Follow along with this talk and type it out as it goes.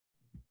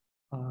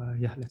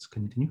Yeah, let's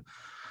continue.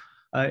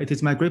 It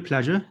is my great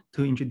pleasure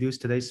to introduce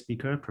today's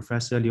speaker,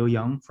 Professor Liu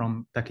Yang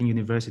from Peking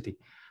University.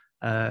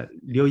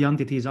 Liu Yang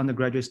did his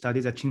undergraduate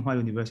studies at Tsinghua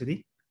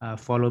University,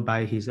 followed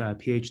by his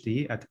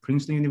PhD at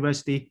Princeton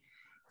University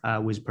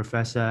with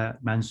Professor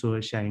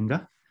Mansour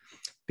Shainga.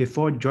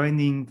 Before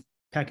joining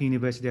Peking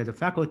University as a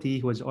faculty,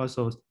 he was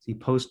also the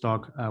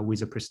postdoc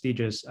with a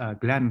prestigious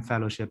GLAM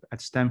fellowship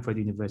at Stanford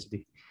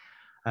University.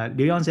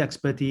 Liu Yang's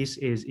expertise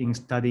is in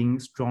studying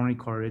strongly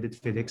correlated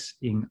physics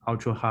in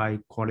ultra-high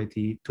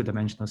quality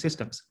two-dimensional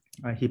systems.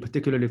 He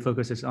particularly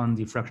focuses on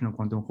the fractional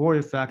quantum Hall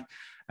effect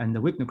and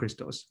the Wigner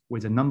crystals,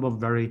 with a number of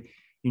very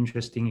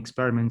interesting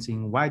experiments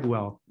in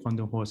wide-well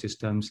quantum Hall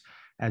systems,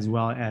 as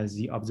well as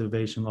the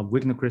observation of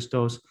Wigner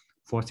crystals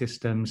for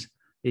systems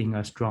in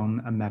a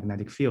strong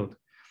magnetic field.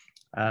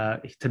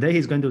 Today,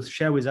 he's going to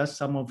share with us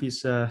some of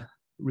his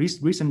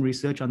recent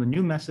research on the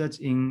new methods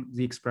in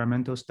the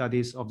experimental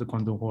studies of the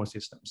quantum Hall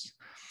systems.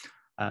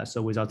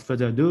 So without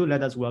further ado,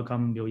 let us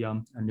welcome Liu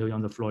Yang. And Liu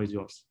Yang, the floor is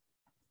yours.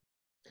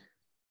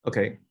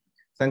 Okay,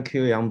 thank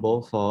you, Yang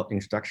Bo, for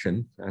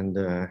introduction. And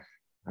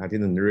I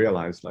didn't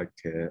realize I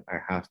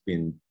have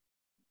been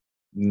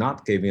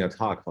not giving a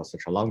talk for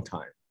such a long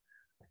time.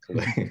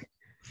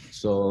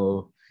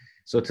 So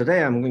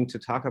today I'm going to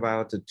talk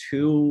about the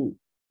two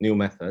new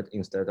method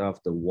instead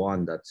of the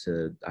one that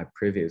I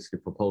previously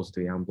proposed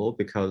to Yang Bo,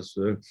 because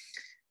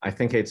I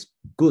think it's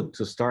good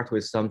to start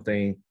with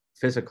something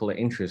physically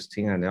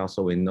interesting and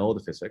also we know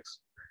the physics.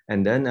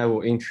 And then I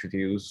will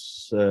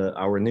introduce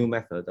our new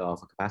method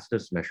of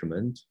capacitance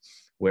measurement,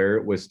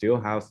 where we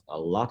still have a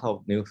lot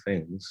of new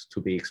things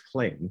to be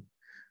explained.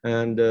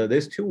 And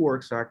these two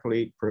works are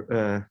actually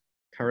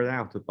carried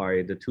out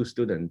by the two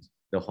students,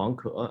 the Huang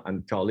Ke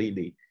and Zhao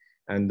Lili.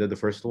 And the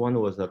first one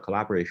was a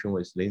collaboration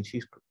with Lin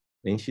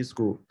Xi's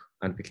group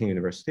at Peking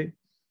University.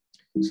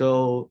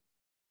 So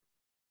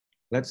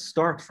let's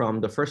start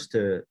from the first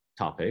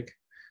topic,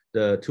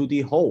 the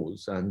 2D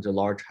holes and the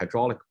large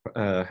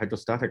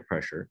hydrostatic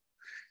pressure.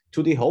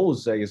 2D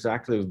holes is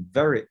actually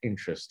very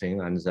interesting,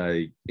 and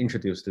I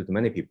introduced it to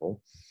many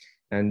people,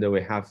 and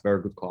we have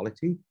very good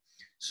quality.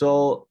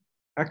 So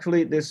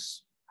actually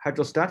this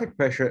hydrostatic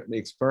pressure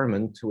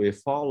experiment, we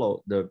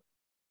follow the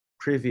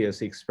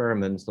previous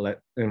experiments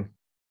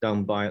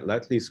done by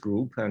Letley's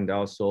group and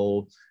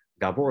also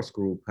Gabor's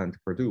group and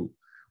Purdue,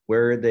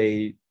 where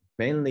they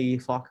mainly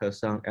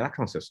focus on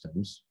electron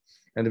systems.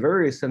 And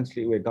very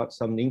recently, we got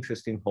some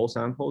interesting Hall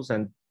samples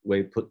and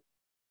we put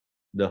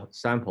the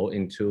sample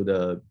into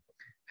the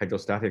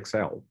hydrostatic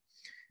cell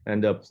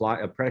and apply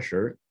a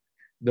pressure.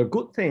 The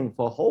good thing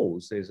for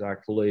holes is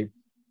actually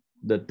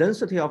the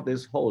density of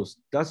these holes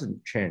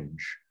doesn't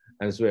change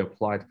as we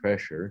apply the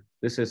pressure.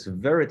 This is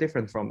very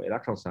different from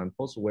electron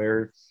samples,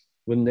 where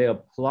when they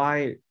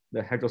apply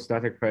the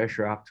hydrostatic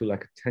pressure up to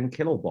 10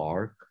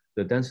 kilobar,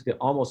 the density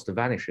almost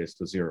vanishes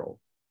to zero.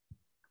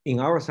 In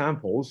our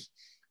samples,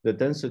 the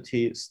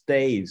density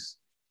stays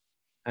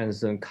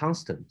as a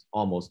constant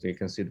almost. You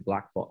can see the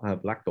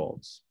black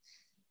dots.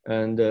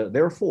 And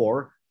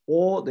therefore,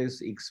 all these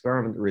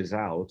experiment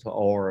results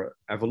or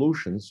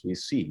evolutions we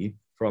see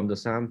from the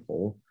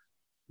sample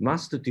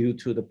must due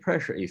to the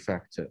pressure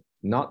effect,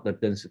 not the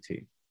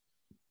density.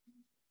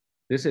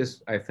 This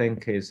is, I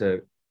think, is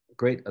a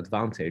great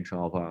advantage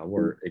of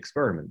our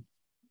experiment.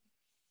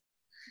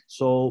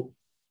 So,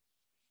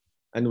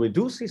 and we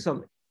do see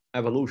some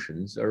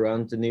evolutions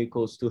around n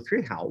equals to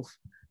 3/2.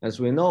 As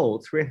we know,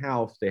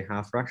 3/2, they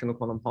have fractional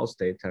quantum Hall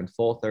state and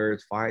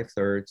 4/3,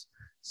 5/3,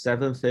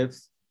 7/5,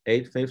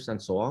 8/5,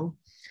 and so on.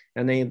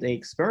 And in the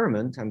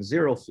experiment and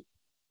zero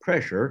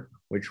pressure,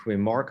 which we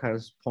mark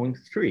as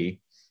 0.3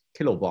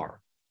 kilobar.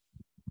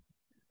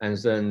 And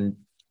then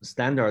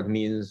standard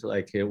means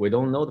we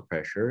don't know the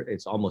pressure,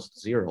 it's almost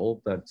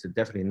zero, but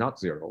definitely not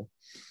zero.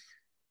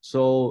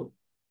 So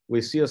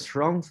we see a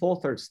strong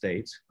 4/3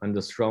 state and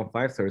a strong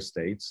 5/3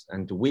 states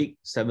and weak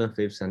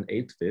 7/5 and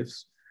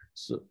 8/5.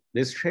 So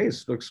this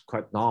case looks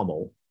quite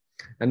normal.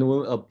 And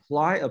we'll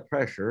apply a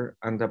pressure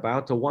and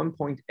about a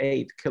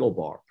 1.8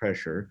 kilobar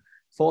pressure,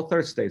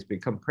 4/3 states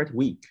become pretty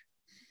weak.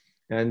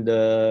 And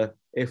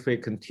if we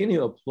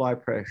continue apply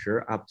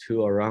pressure up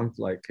to around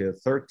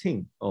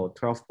 13 or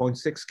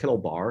 12.6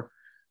 kilobar,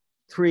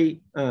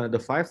 the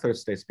 5/3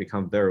 states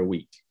become very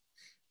weak.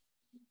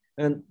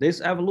 And this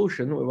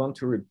evolution we want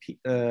to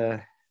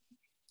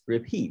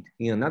repeat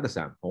in another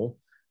sample.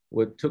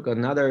 We took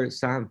another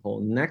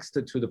sample next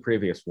to the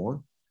previous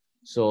one,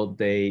 so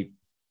they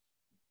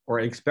are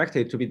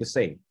expected to be the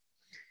same.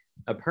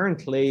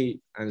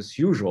 Apparently, as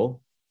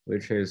usual,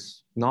 which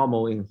is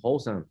normal in Hall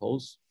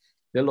samples,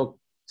 they look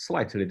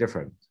slightly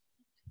different,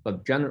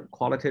 but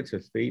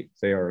qualitatively,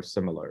 they are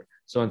similar.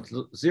 So at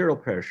zero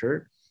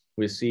pressure,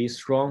 we see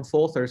strong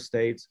 4/3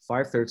 states,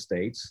 5/3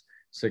 states,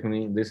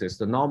 signaling this is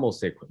the normal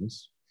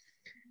sequence.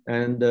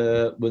 And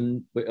when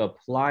we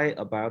apply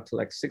about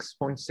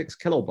 6.6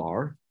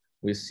 kilobar,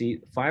 we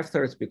see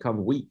 5/3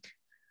 become weak,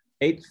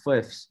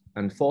 8/5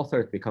 and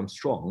 4/3 become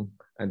strong,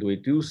 and we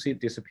do see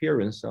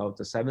disappearance of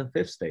the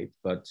 7/5 state,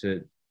 but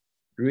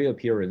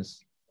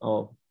reappearance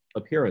of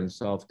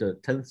appearance of the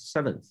 10th,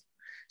 7th.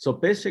 So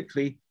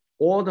basically,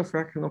 all the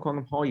fractional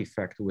quantum Hall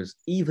effect with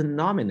even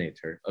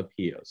nominator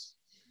appears,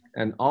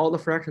 and all the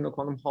fractional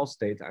quantum Hall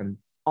state and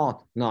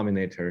odd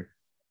nominator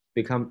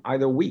become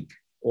either weak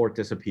or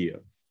disappear.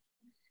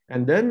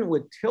 And then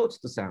we tilt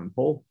the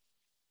sample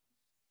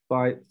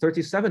by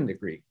 37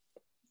 degrees.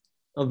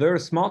 A very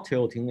small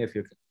tilting, if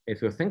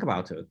you think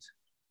about it,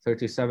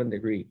 37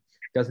 degrees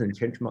doesn't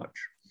change much.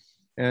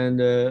 And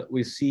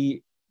we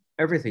see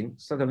everything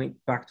suddenly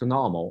back to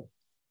normal.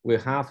 We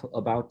have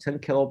about 10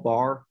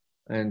 kilobar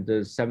and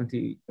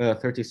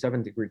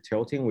 37 degree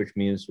tilting, which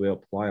means we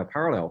apply a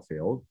parallel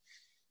field.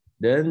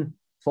 Then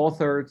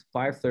 4/3,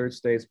 5/3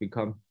 states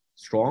become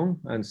strong,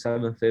 and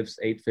 7/5,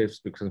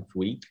 8/5 becomes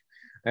weak.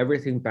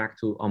 Everything back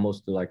to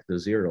almost like the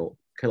 0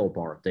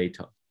 kilobar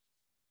data.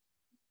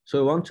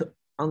 So we want to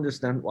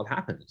understand what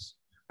happens.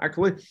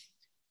 Actually,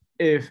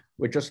 if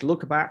we just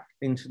look back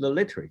into the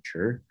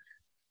literature,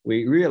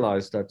 we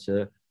realize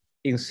that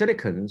in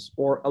silicons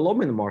or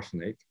aluminum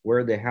arsenic,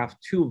 where they have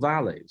two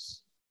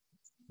valleys,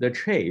 the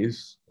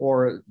trace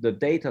or the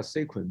data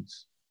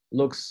sequence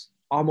looks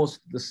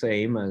almost the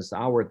same as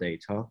our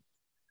data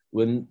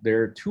when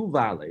their two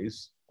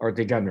valleys are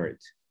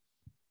degenerate.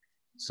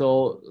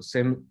 So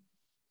same,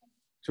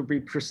 to be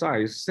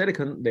precise,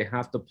 silicon, they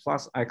have the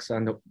plus X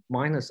and the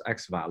minus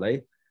X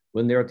valley.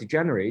 When they're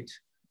degenerate,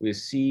 we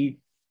see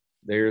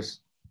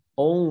there's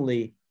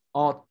only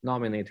odd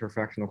nominator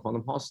fractional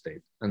quantum Hall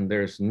state, and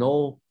there's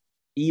no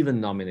even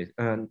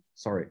nominator,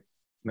 sorry,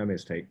 my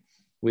mistake.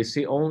 We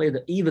see only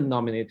the even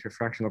nominator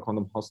fractional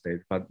quantum Hall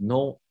state, but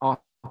no odd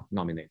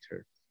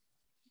nominator.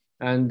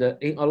 And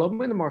in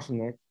aluminum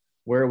arsenic,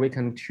 where we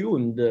can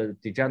tune the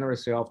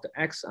degeneracy of the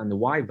X and the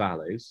Y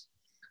valleys,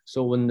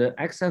 so when the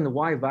X and the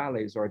Y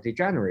valleys are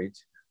degenerate,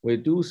 we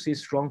do see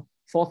strong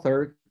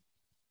 4/3,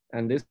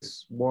 and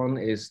this one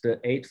is the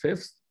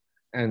 8/5,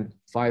 and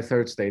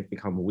 5/3 state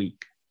become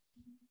weak.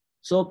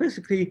 So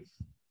basically,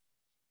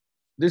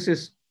 this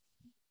is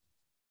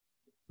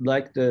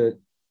like the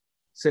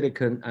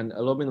silicon and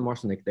aluminum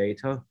arsenic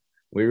data.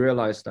 We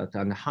realize that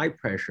at high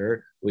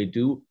pressure, we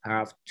do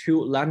have two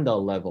Landau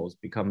levels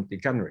become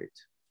degenerate.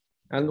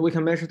 And we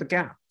can measure the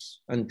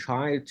gaps and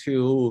try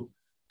to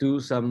do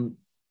some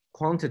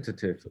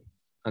quantitative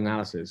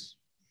analysis.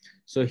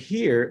 So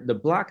here, the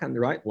black and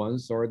white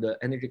ones are the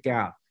energy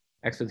gap,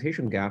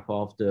 excitation gap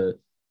of the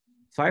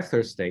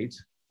 5/3 state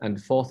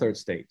and 4/3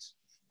 state.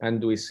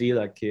 And we see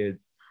like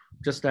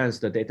just as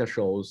the data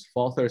shows,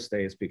 4/3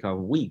 states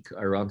become weak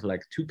around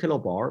like 2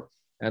 kilobar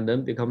and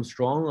then become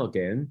strong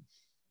again.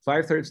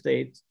 5/3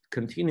 state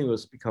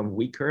continues become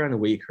weaker and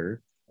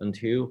weaker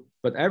until,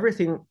 but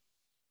everything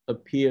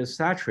appears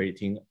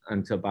saturating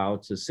at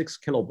about 6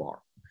 kilobar,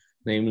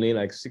 namely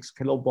like 6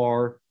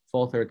 kilobar,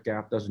 4/3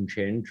 gap doesn't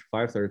change,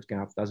 5/3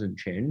 gap doesn't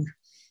change.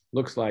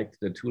 Looks like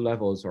the two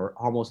levels are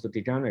almost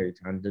degenerate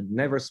and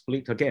never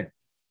split again.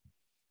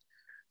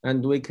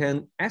 And we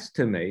can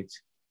estimate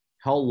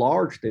how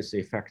large this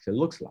effect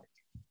looks like.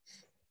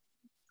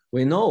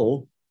 We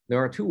know there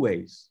are two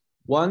ways.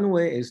 One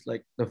way is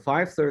like the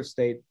 5/3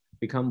 state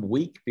become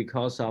weak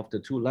because of the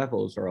two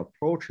levels are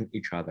approaching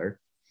each other.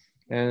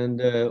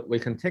 And we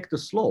can take the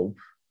slope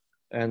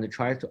and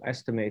try to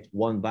estimate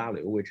one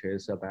value, which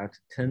is about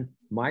 10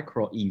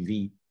 micro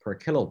EV per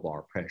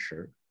kilobar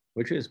pressure,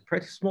 which is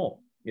pretty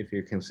small if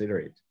you consider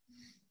it.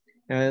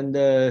 And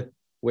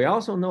we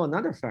also know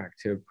another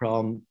factor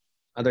from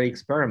other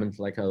experiments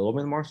like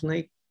aluminum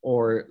arsenic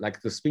or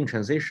like the spin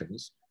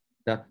transitions,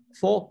 that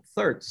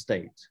 4/3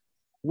 state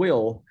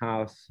will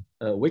have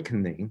a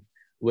weakening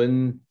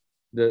when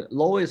the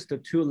lowest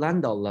two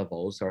Landau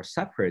levels are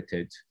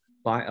separated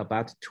by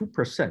about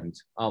 2%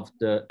 of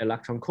the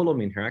electron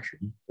coulomb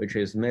interaction, which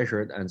is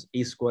measured as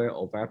E square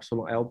over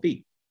epsilon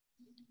LB.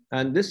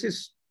 And this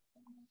is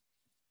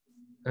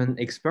an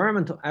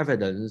experimental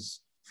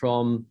evidence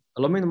from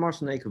aluminum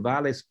arsenic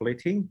valley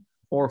splitting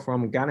or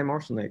from gallium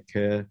arsenic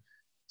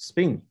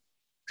spin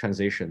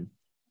transition.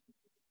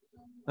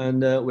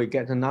 And we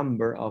get a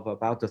number of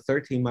about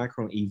 30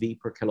 micron EV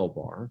per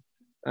kilobar.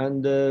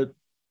 And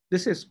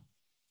this is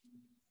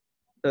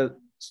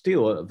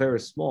still a very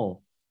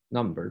small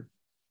number.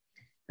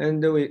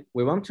 And we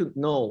want to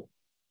know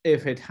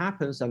if it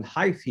happens at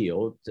high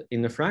field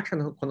in the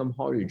fractional quantum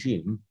Hall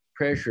regime,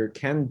 pressure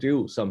can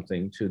do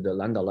something to the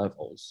Landau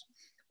levels.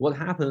 What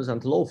happens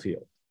at low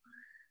field?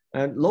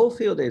 And low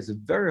field is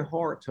very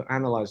hard to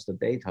analyze the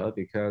data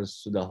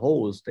because the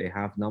holes, they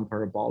have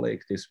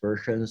non-parabolic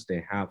dispersions,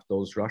 they have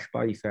those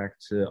rush-bar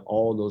effects,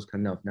 all those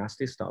kind of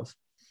nasty stuff.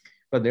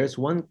 But there's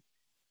one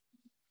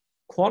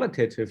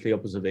qualitatively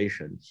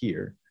observation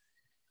here.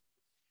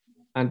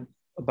 And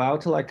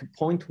about like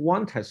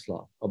 0.1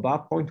 Tesla,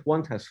 about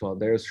 0.1 Tesla,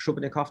 there's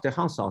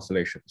Shubnikov-de-Haas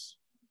oscillations,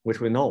 which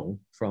we know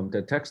from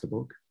the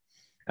textbook.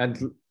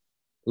 And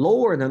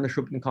lower than the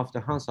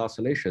Shubnikov-de-Haas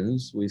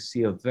oscillations, we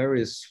see a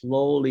very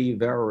slowly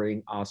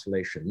varying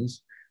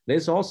oscillations.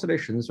 These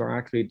oscillations are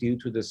actually due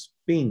to the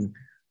spin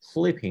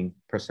flipping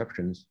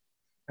perceptions.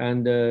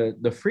 And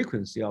the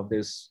frequency of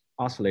this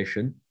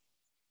oscillation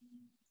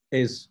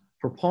is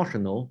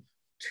proportional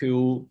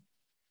to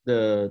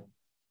the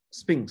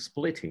spin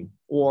splitting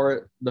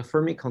or the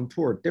Fermi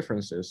contour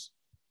differences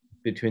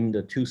between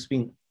the two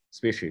spin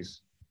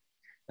species.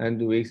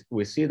 And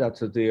we see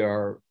that they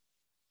are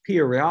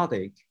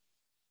periodic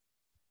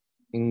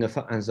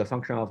as a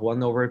function of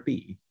 1 over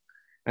B.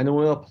 And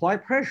when we apply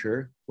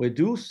pressure, we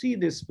do see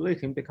this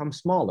splitting become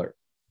smaller.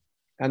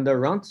 And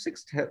around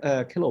 6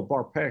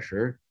 kilobar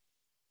pressure,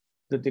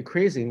 the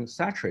decreasing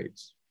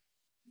saturates.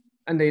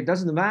 And it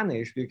doesn't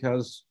vanish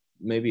because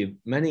maybe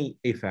many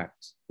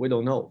effects, we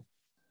don't know.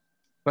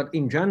 But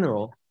in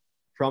general,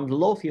 from the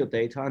low field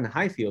data and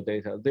high field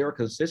data, they are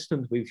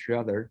consistent with each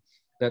other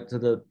that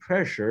the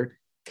pressure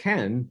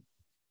can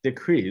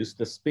decrease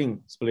the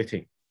spin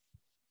splitting.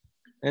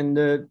 And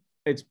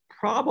it's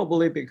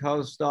probably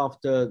because of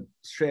the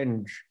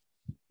strange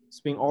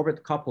spin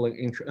orbit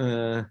coupling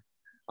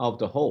of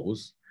the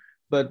holes.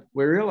 But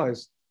we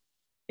realized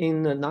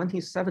in the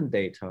 1997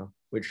 data,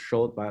 which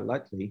showed by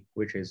Lightly,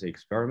 which is the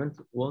experiment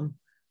one,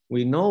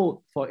 we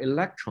know for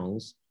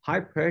electrons, high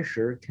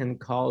pressure can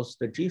cause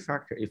the G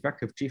factor,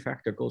 effective G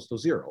factor goes to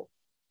 0.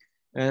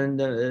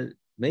 And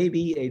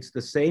maybe it's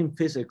the same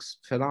physics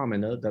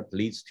phenomena that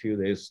leads to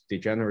this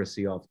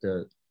degeneracy of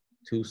the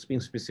two spin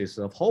species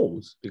of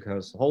holes,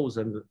 because holes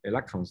and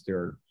electrons,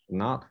 they're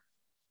not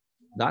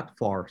that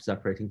far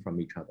separating from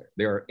each other.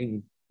 They are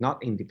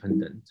not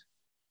independent.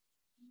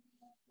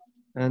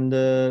 And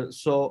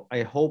so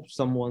I hope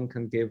someone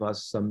can give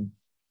us some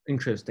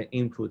interesting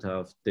input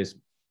of this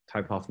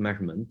type of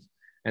measurement.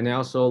 And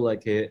also,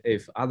 like,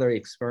 if other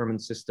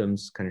experiment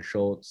systems can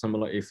show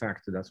similar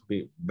effect, that would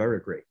be very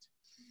great.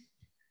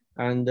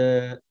 And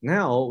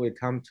now we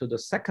come to the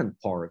second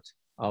part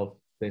of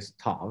this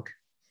talk.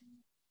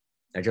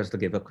 I just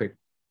give a quick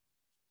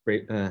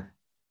break,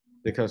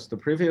 because the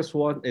previous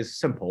one is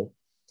simple,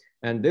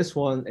 and this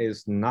one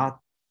is not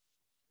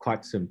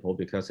quite simple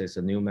because it's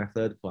a new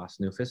method plus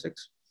new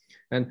physics.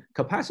 And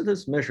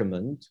capacitance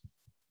measurement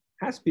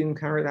has been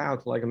carried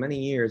out like many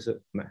years,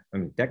 I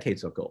mean,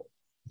 decades ago.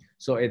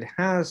 So it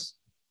has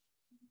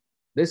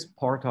this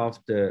part of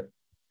the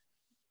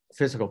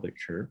physical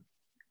picture,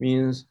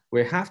 means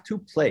we have two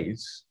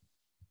plates.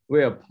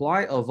 We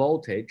apply a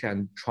voltage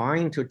and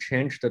trying to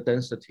change the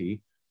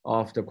density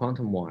of the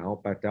quantum wire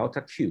by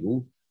delta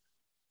Q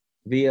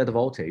via the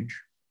voltage,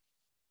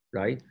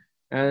 right?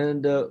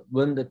 And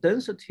when the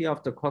density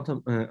of the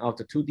quantum of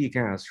the 2D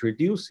gas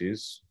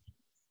reduces,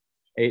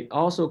 it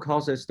also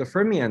causes the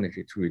Fermi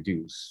energy to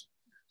reduce.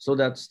 So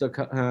that's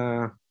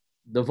the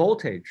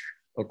voltage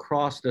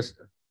across this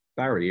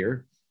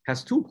barrier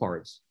has two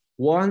parts.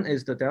 One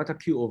is the delta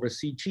Q over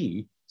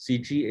CG.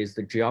 CG is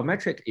the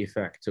geometric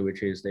effect,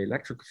 which is the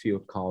electric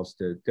field caused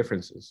the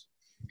differences.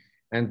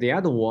 And the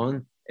other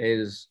one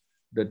is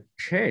the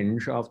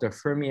change of the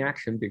Fermi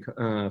action,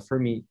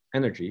 Fermi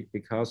energy,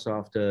 because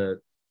of the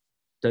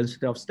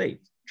density of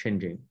state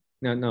changing.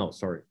 No,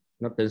 sorry,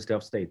 not density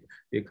of state,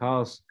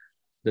 because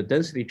the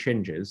density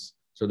changes,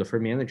 so the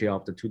Fermi energy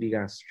of the 2D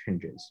gas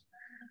changes.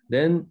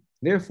 Then,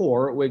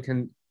 therefore, we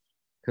can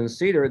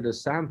consider the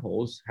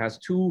samples has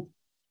two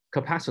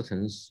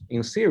capacitance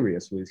in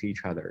series with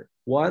each other.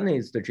 One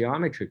is the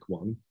geometric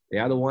one, the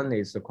other one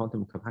is the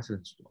quantum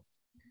capacitance one.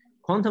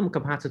 Quantum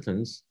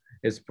capacitance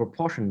is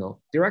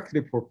proportional,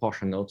 directly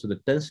proportional to the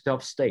density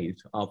of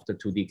state of the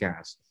 2D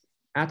gas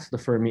at the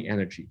Fermi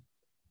energy.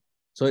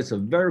 So it's a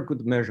very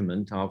good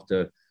measurement of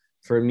the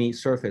Fermi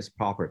surface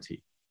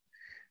property.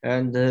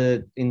 And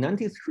in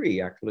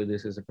 93, actually,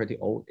 this is a pretty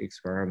old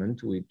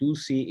experiment. We do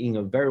see in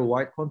a very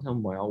wide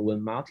quantum well,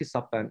 when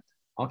multi-subband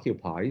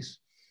occupies,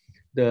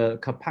 the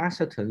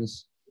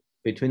capacitance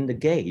between the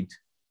gate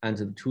and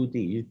the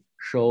 2D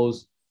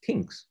shows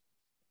kinks.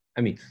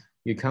 I mean,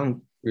 you can't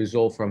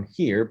resolve from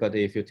here, but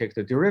if you take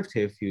the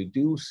derivative, you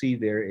do see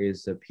there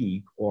is a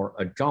peak or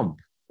a jump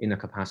in the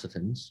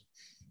capacitance,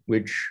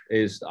 which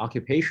is the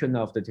occupation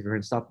of the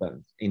different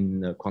subbands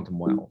in the quantum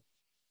well.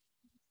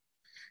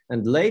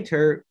 And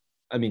later,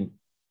 I mean,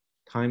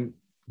 time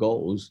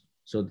goes,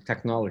 so the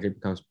technology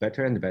becomes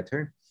better and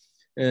better.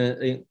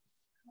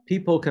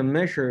 People can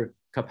measure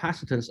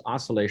capacitance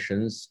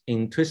oscillations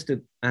in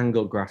twisted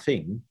angle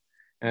graphene.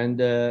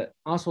 And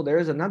also there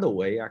is another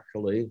way,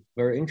 actually,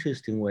 very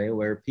interesting way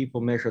where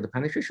people measure the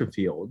penetration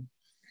field.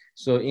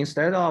 So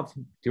instead of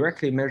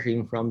directly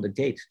measuring from the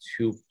gate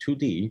to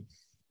 2D,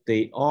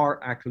 they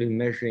are actually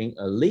measuring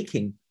a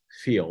leaking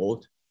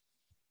field,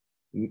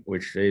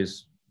 which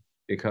is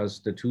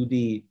because the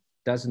 2D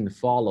doesn't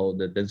follow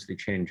the density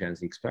change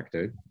as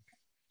expected.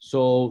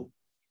 So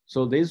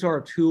these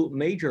are two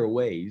major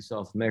ways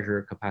of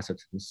measure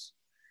capacitance.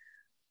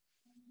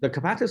 The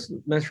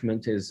capacitance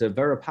measurement is a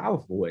very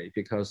powerful way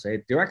because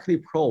it directly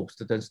probes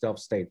the density of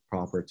state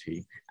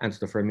property and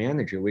the Fermi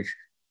energy, which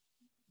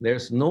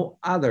there's no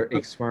other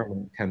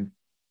experiment can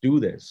do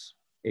this,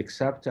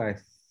 except I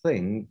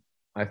think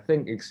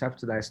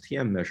except the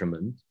STM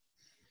measurement.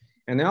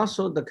 And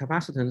also the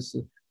capacitance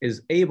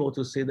is able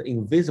to see the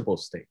invisible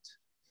state.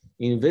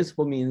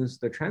 Invisible means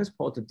the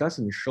transport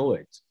doesn't show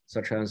it,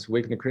 such as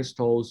weakened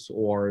crystals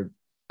or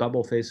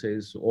double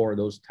phases or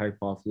those type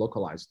of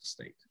localized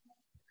state.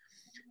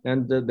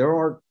 And there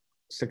are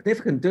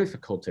significant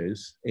difficulties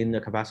in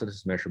the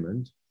capacitance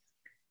measurement.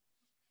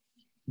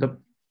 The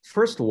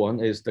first one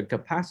is the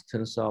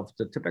capacitance of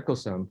the typical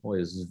sample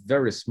is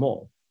very small.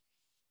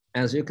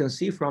 As you can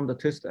see from the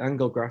twist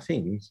angle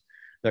graphemes,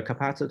 the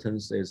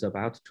capacitance is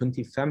about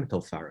 20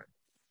 femtofarad.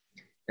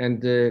 And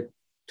the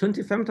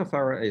 20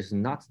 femtofarad is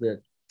not the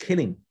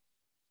killing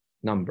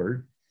number,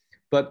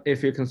 but if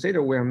you consider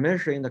we're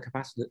measuring the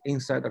capacitance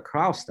inside the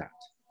cryostat,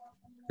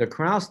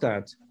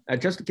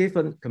 just to give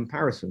a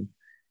comparison,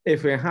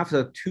 if we have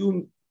the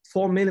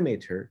 4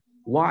 millimeter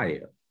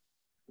wire,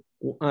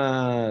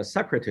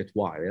 separated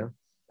wire,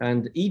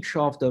 and each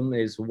of them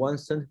is 1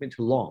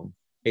 centimeter long,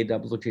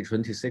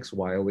 AWG26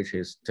 wire, which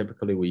is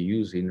typically we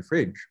use in the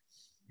fridge.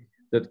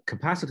 The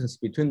capacitance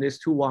between these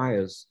two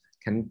wires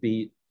can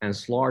be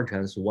as large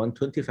as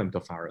 120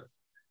 femtofarad.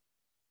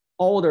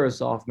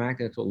 Orders of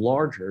magnitude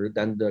larger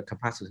than the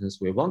capacitance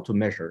we want to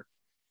measure.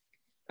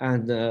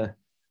 And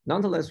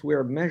nonetheless,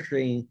 we're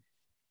measuring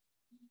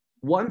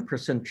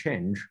 1%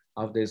 change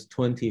of this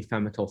 20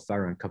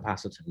 femtofarad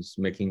capacitance,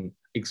 making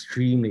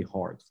extremely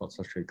hard for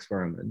such an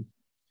experiment.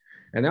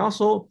 And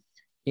also,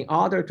 in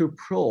order to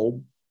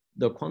probe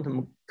the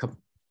quantum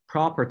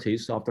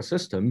properties of the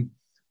system,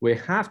 we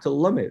have to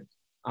limit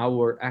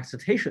our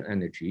excitation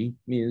energy,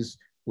 means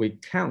we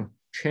can't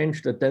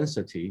change the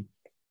density,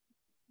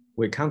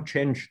 we can't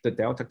change the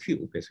delta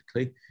Q,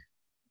 basically,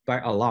 by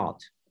a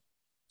lot,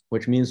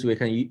 which means we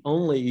can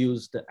only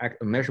use the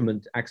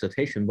measurement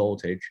excitation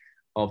voltage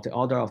of the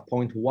order of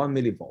 0.1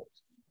 millivolt.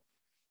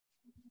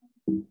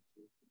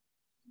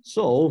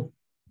 So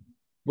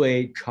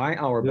we try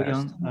our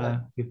best.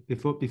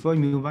 Before you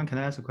move on, can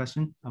I ask a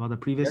question about the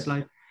previous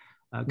slide?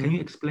 Can you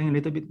explain a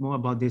little bit more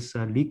about this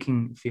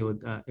leaking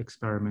field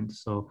experiment?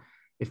 So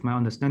if my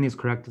understanding is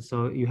correct,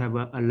 so you have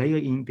a layer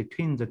in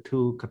between the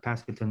two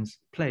capacitance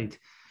plates.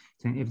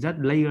 And if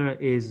that layer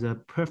is a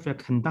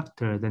perfect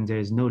conductor, then there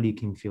is no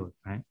leaking field,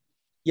 right?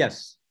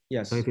 Yes,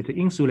 yes. So if it's an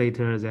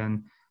insulator,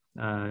 then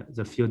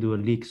the field will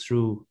leak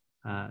through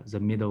the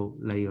middle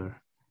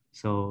layer.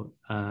 So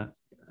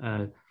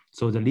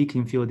so the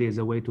leaking field is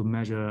a way to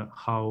measure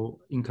how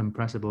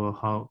incompressible,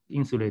 how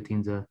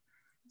insulating the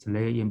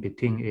layer in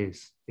between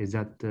is. Is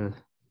that the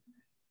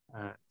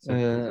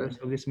purpose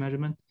of this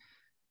measurement?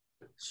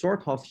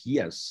 Sort of,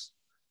 yes.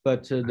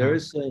 But there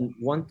is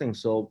one thing.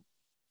 So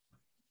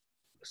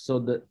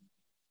the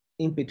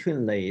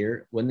in-between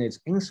layer, when it's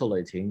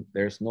insulating,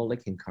 there's no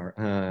leaking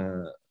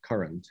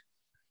current.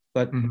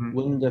 But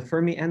when the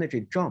Fermi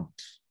energy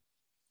jumps,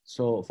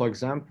 so for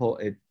example,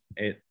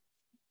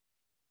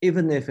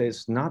 even if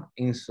it's not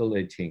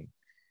insulating,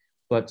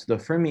 but the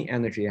Fermi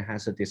energy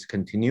has a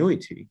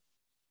discontinuity,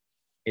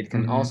 it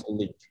can also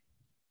leak.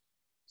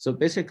 So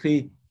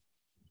basically,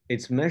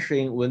 it's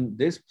measuring when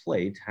this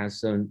plate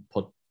has a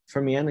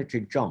Fermi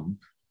energy jump,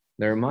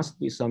 there must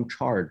be some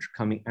charge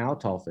coming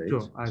out of it.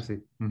 Sure, I see.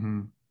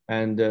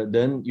 And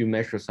then you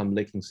measure some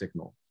leaking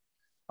signal.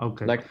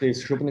 Okay. Like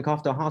this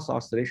Shubnikov-Haas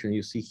oscillation,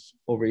 you see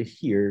over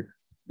here,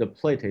 the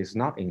plate is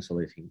not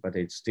insulating, but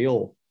it's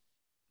still.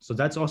 So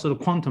that's also the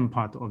quantum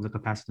part of the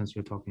capacitance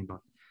you're talking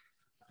about.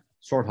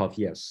 Sort of,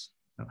 yes.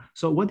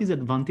 So what is the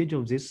advantage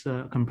of this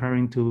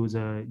comparing to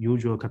the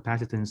usual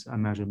capacitance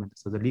measurement?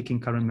 So the leaking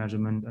current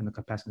measurement and the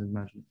capacitance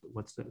measurement,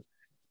 what's the?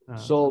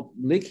 So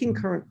leaking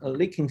current,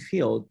 leaking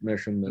field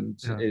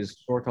measurement is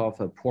sort of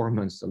a poor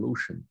man's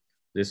solution.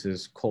 This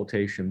is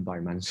quotation by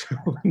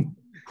Mansell.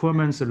 Poor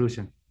man's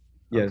solution.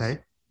 Yes. Okay.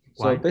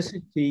 So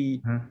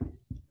basically,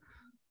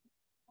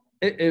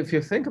 if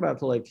you think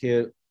about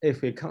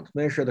if we can't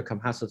measure the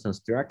capacitance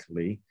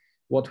directly,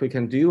 what we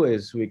can do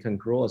is we can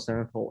grow a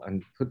sample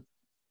and put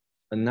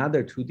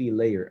another 2D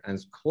layer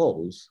as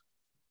close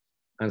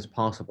as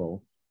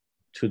possible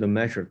to the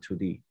measured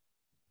 2D.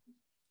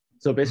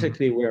 So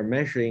basically we are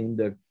measuring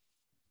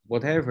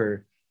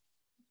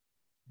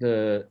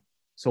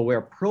so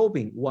we're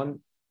probing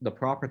the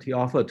property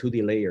of a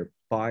 2D layer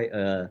by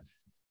a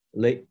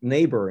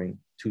neighboring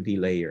 2D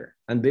layer,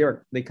 and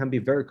they can be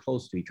very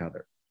close to each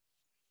other.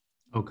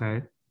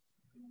 Okay.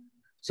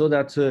 So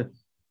that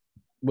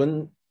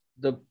when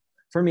the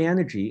Fermi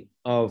energy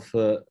of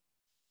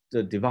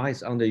the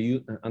device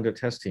under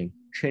testing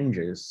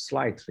changes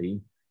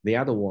slightly, the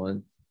other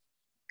one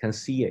can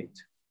see it.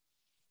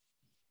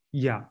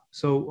 Yeah.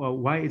 So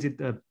why is it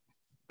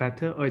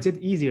better, or is it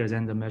easier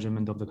than the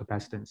measurement of the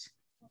capacitance?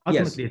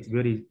 Ultimately, yes. It's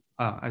really.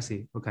 I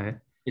see. Okay.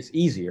 It's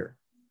easier.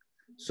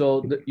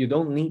 So you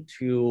don't need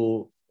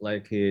to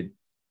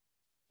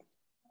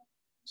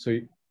So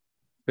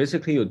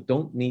basically, you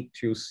don't need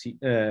to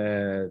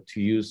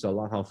use a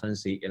lot of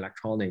fancy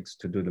electronics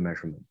to do the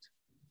measurement.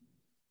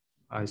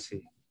 I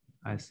see.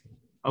 I see.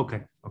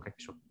 Okay. Okay.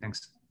 Sure. Thanks.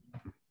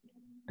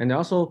 And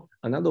also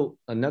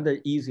another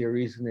easier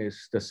reason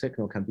is the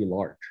signal can be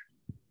large.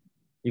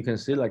 You can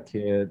see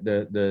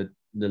the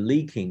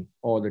leaking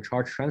or the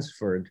charge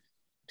transferred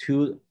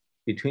in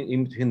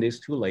between these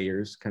two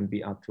layers can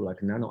be up to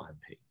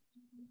nanoampere.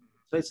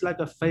 So it's like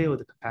a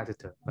failed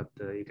capacitor, but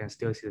you can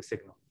still see the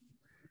signal.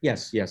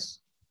 Yes, yes,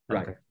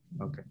 right. Okay,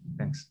 okay,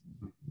 thanks.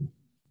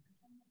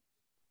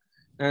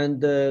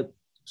 And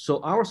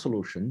so our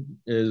solution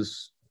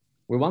is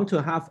we want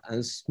to have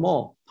as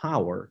small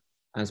power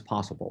as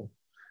possible.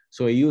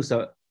 So we use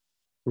a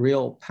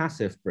real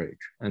passive bridge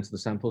as the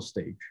sample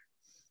stage.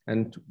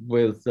 And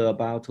with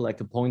about like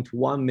a 0.1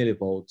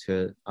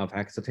 millivolt of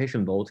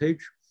excitation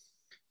voltage,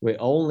 we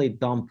only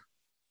dump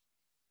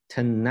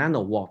 10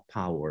 nanowatt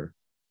power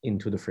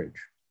into the fridge.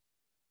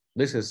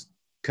 This is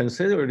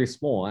considerably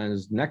small and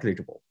is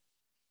negligible.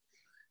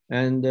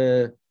 And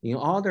in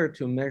order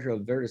to measure a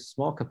very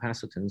small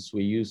capacitance,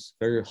 we use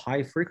very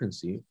high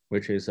frequency,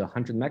 which is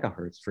 100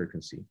 megahertz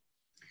frequency.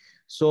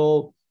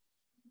 So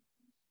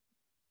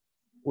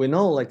we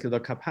know like the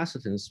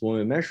capacitance, when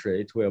we measure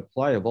it, we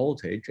apply a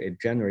voltage, it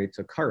generates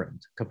a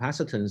current.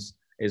 Capacitance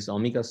is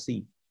omega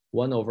C,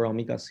 1 over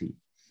omega C.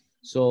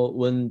 So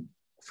when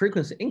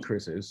frequency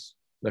increases,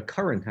 the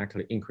current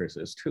actually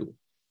increases too.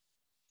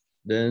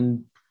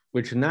 Then,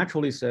 which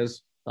naturally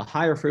says a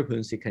higher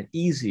frequency can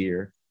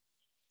easier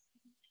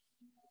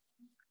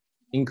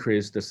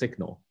increase the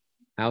signal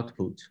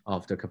output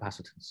of the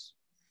capacitance.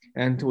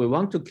 And we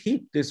want to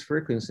keep this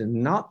frequency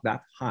not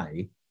that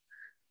high,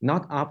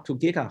 not up to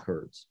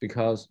gigahertz,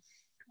 because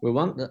we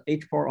want the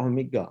h power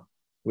omega,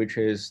 which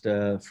is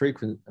the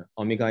frequency,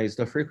 omega is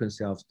the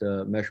frequency of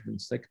the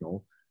measurement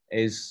signal,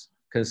 is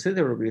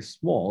considerably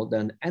small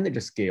than energy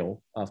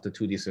scale of the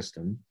 2D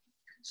system.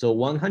 So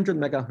 100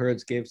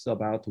 megahertz gives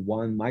about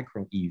 1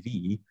 micron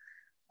EV,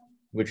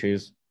 which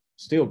is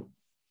still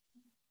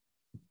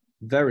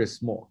very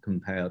small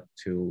compared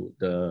to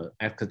the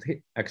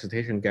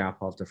excitation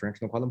gap of the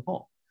fractional quantum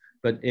Hall.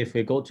 But if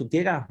we go to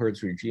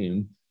gigahertz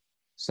regime,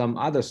 some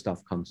other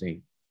stuff comes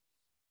in.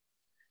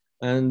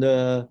 And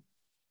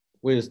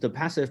with the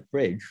passive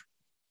bridge,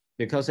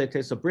 because it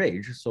is a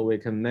bridge, so we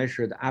can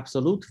measure the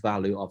absolute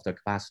value of the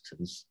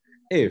capacitance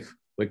if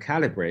we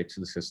calibrate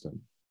the system,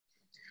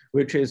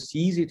 which is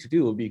easy to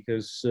do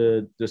because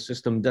the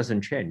system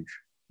doesn't change.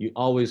 You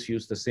always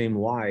use the same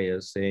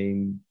wires,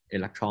 same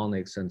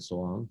electronics and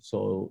so on,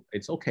 so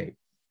it's okay.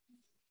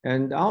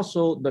 And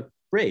also the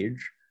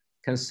bridge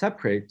can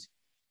separate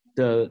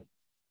the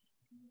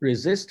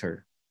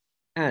resistor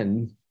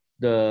and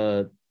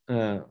the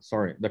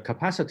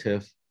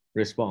capacitive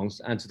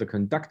response and the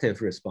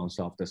conductive response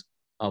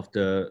of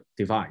the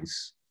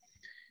device,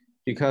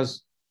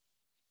 because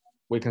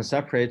we can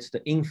separate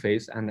the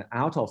in-phase and the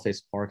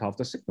out-of-phase part of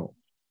the signal.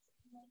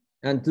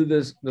 And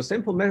the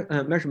simple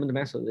measurement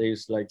method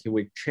is like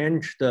we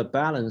change the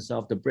balance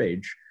of the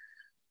bridge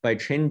by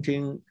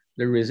changing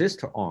the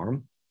resistor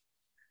arm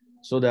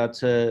so that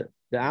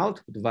the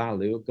output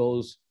value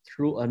goes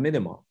through a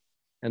minima.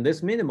 And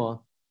this minima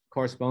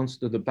corresponds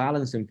to the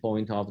balancing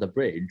point of the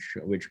bridge,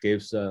 which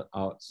gives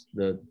us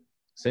the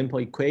simple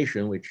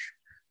equation, which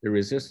the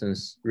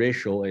resistance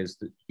ratio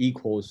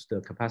equals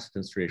the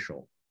capacitance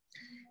ratio.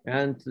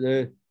 And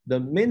the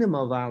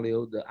minimum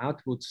value, the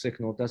output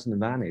signal doesn't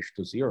vanish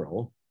to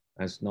 0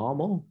 as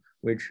normal,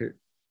 which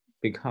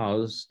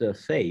because the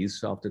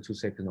phase of the two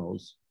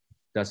signals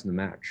doesn't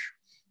match.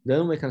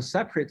 Then we can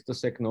separate the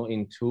signal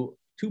into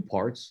two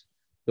parts.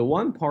 The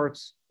one part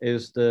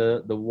is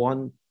the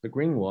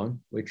green one,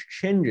 which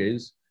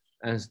changes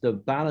as the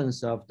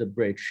balance of the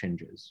bridge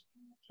changes.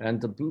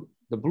 And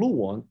the blue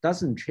one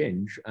doesn't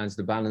change as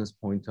the balance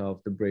point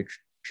of the bridge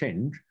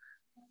change.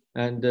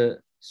 And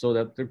so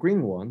that the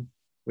green one,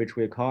 which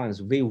we call as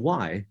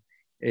Vy,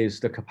 is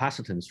the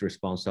capacitance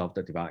response of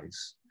the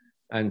device.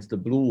 And the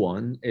blue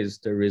one is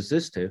the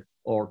resistive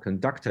or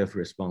conductive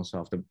response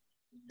of the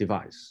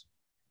device.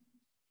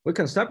 We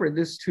can separate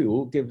these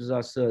two, gives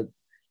us a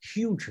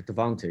huge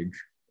advantage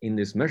in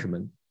this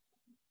measurement,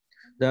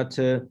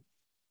 that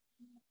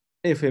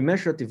if we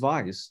measure a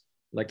device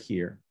like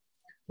here,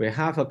 we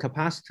have a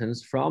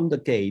capacitance from the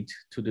gate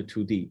to the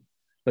 2D,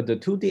 but the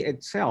 2D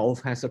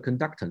itself has a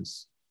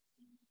conductance.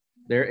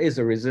 There is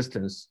a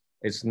resistance.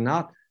 It's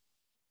not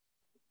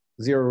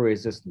zero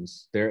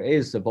resistance. There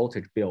is a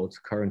voltage built,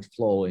 current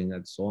flowing,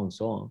 and so on and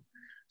so on.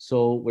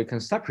 So we can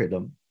separate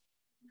them.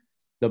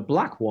 The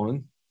black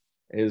one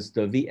is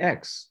the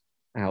Vx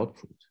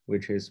output,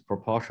 which is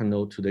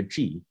proportional to the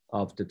G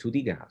of the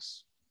 2D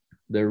gas.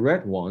 The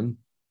red one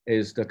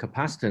is the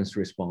capacitance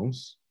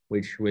response,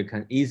 which we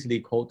can easily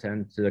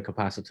quotient the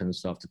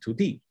capacitance of the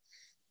 2D.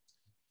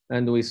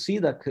 And we see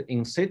that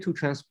in situ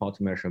transport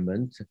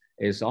measurement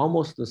is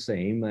almost the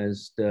same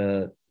as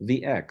the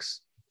Vx,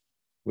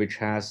 which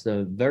has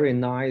a very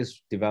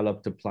nice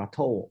developed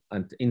plateau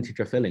and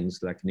integer fillings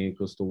like n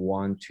equals to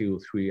 1, 2,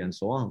 3, and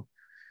so on.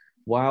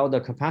 While the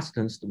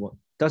capacitance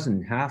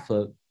doesn't have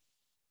a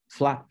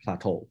flat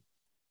plateau.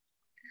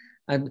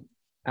 And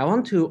I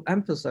want to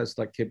emphasize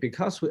like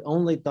because we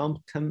only dump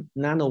 10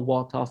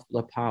 nanowatt of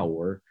the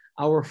power,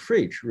 our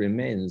fridge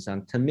remains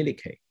at 10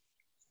 milli-K.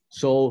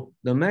 So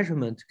the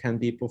measurement can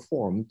be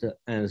performed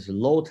as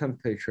low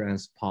temperature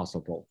as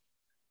possible.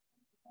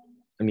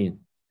 I mean,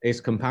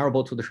 it's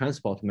comparable to the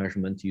transport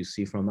measurement you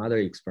see from other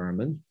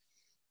experiments.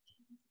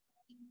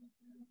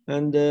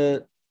 And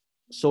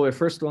So we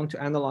first want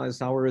to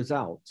analyze our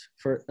result.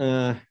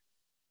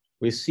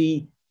 We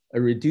see a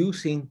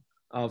reducing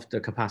of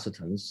the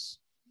capacitance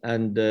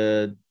and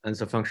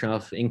as a function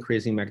of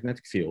increasing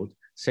magnetic field,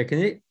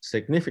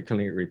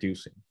 significantly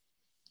reducing.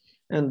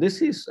 And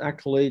this is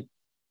actually,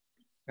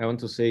 I want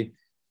to say,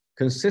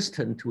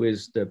 consistent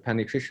with the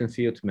penetration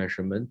field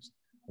measurement,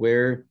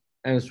 where,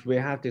 as we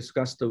have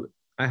discussed,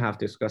 I have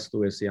discussed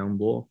with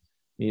Yangbo,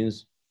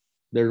 means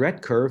the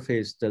red curve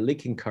is the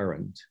leaking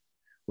current.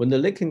 When the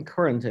leaking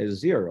current is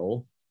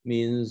 0,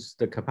 means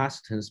the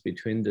capacitance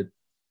between the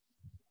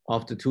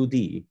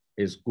 2D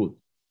is good.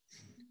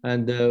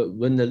 And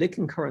when the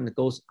leaking current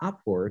goes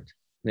upward,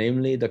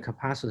 namely the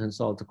capacitance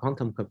of the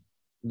quantum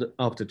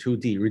of the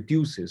 2D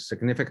reduces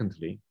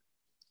significantly,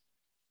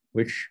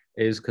 which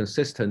is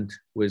consistent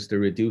with the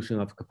reduction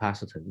of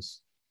capacitance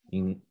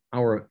in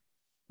our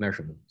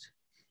measurement.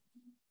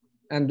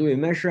 And we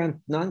measure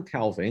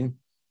non-Kelvin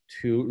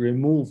to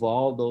remove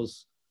all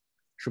those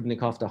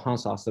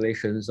Shubnikov-Hans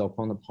oscillations or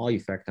quantum Hall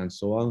effect and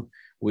so on.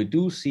 We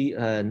do see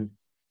a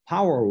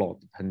power law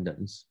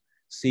dependence.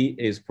 C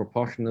is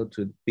proportional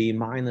to B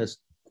minus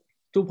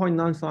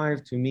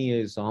 2.95. To me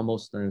is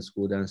almost as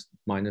good as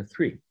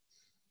 -3.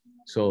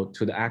 So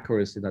to the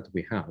accuracy that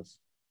we have.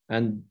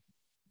 And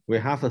we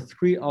have a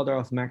 3 order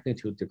of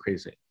magnitude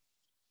decreasing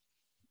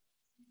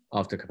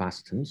of the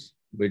capacitance,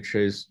 which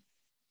is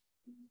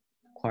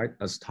quite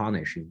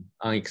astonishing,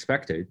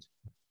 unexpected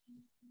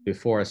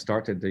before I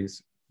started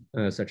this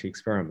such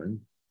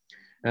experiment.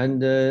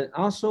 And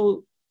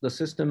also the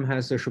system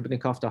has a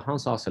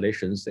Shubnikov-Hans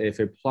oscillations. If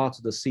we plot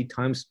the C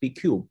times B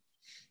cube,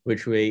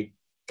 which we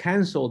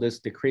cancel this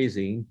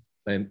decreasing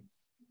by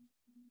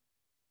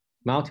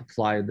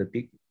multiply the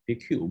B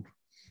cube,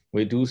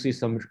 we do see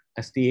some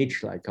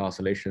SDH-like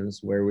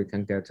oscillations where we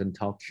can get a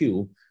tau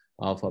Q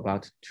of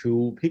about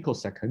 2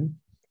 picosecond.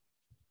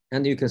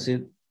 And you can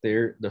see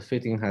there the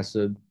fitting has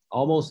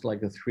almost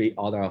like a 3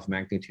 order of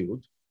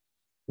magnitude,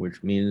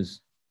 which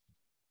means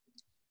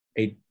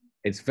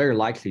it's very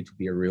likely to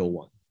be a real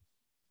one.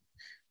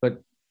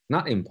 But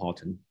not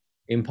important.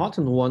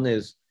 Important one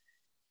is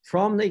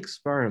from the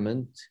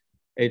experiment,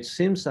 it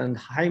seems that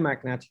high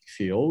magnetic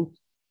field,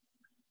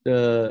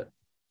 the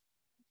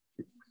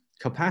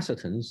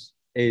capacitance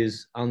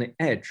is on the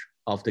edge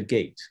of the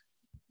gate,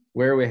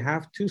 where we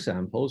have 2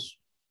 samples,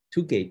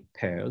 2 gate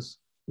pairs.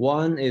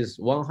 One is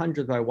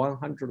 100 by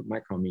 100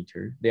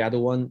 micrometer, the other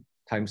one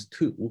times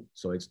 2,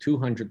 so it's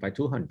 200 by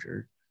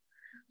 200.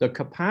 The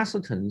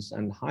capacitance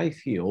and high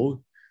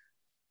field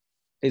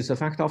is a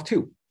factor of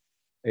 2.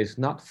 It's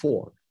not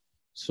 4.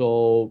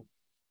 So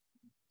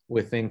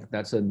we think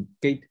that's a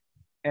gate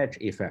edge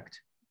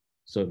effect.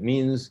 So it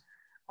means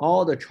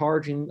all the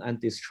charging and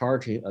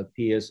discharging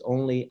appears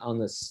only on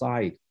the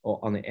side or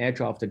on the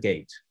edge of the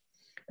gate.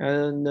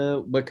 And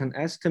we can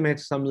estimate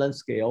some length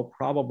scale.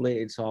 Probably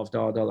it's of the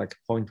order like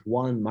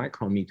 0.1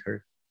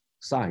 micrometer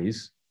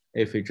size.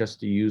 If we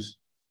just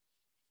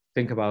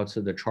think about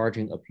the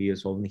charging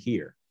appears only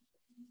here.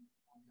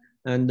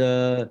 And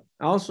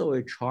also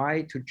we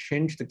try to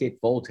change the gate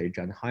voltage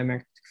and high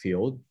magnetic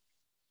field.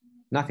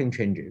 Nothing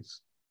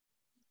changes,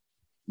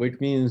 which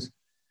means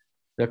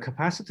the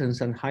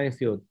capacitance and high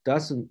field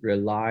doesn't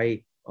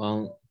rely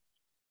on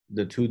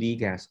the 2D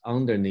gas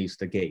underneath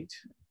the gate,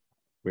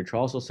 which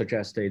also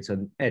suggests it's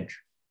an edge.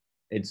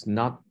 It's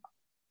not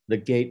the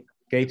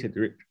gated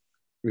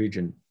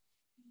region.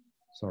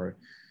 Sorry.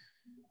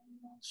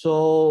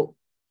 So,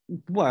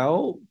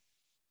 well,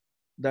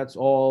 that's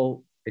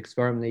all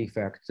experiment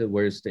effect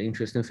with the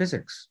interest in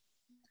physics.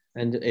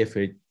 And if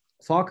we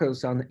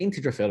focus on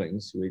integer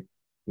fillings,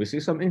 we see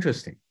some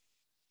interesting.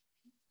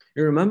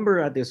 You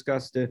remember I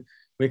discussed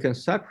we can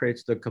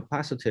separate the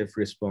capacitive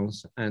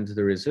response and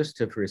the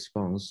resistive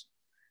response.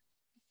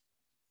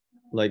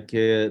 Like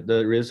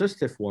the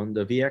resistive one,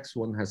 the Vx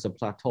one has a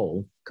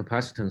plateau.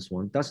 Capacitance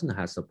one doesn't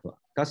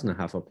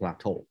have a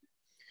plateau.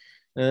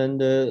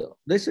 And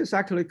this is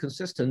actually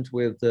consistent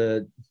with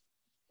the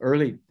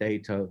early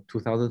data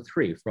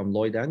 2003 from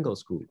Lloyd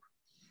Engel's group,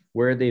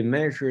 where they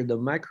measure the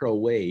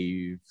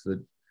microwave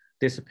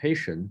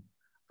dissipation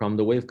from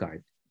the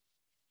waveguide.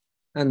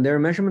 And their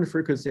measurement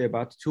frequency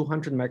about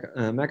 200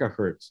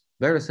 megahertz,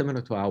 very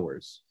similar to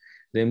ours.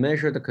 They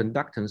measure the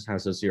conductance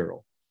has a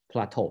 0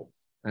 plateau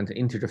and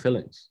integer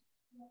fillings,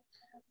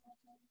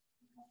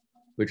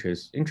 which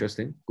is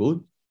interesting,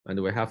 good.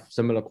 And we have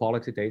similar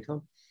quality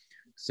data,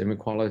 similar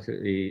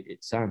quality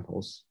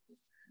samples.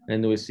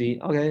 And we see,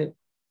 okay,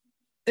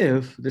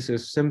 if this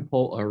is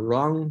simple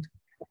around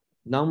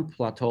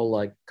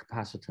non-plateau-like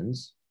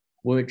capacitance,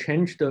 when we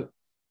change the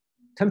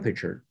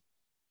temperature,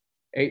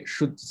 it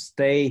should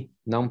stay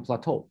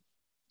non-plateau.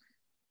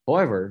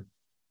 However,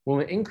 when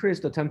we increase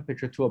the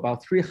temperature to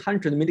about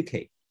 300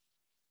 milliK,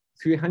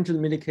 300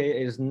 milliK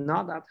is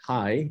not that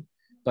high,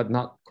 but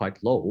not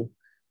quite low,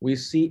 we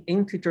see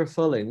integer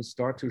fillings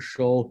start to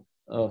show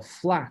a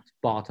flat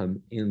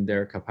bottom in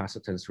their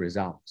capacitance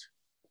result.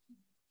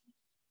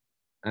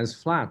 As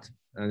flat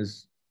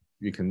as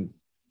you can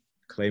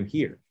claim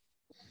here.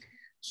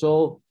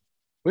 So,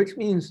 which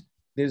means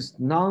this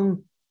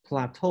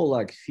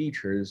plateau-like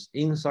features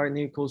inside n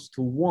equals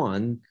to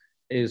 1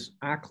 is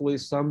actually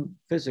some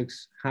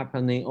physics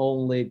happening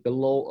only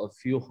below a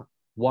few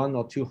 1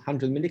 or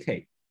 200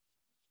 milli-K.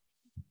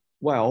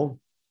 Well,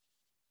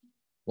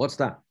 what's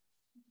that?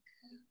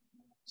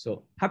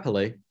 So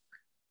happily,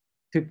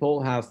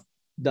 people have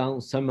done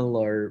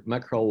similar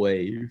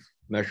microwave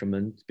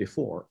measurement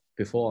before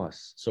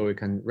us. So we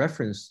can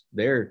reference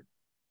their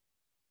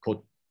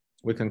code,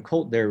 we can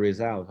quote their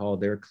result or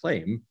their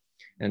claim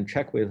and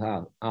check with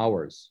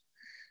ours.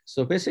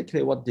 So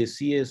basically what they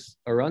see is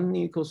around n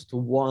equals to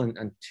 1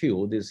 and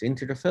 2, these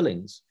integer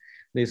fillings,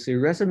 they see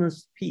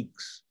resonance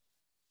peaks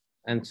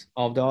and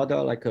of the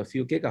order like a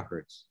few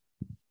gigahertz.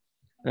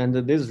 And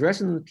these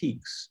resonant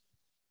peaks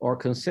are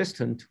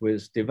consistent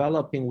with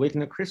developing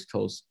Wigner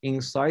crystals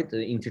inside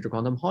the integer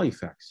quantum Hall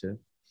effect,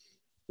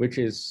 which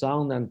is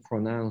sound and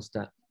pronounced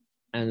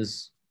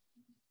as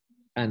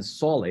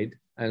solid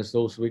as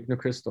those Wigner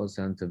crystals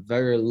and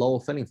very low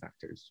filling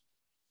factors.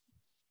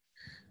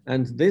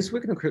 And these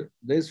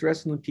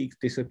resonant peaks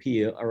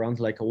disappear around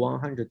like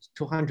 100,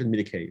 200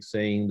 milli-K,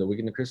 saying the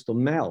Wigner crystal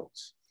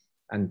melts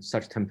at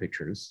such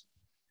temperatures.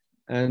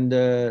 And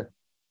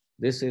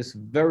this is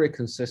very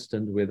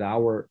consistent with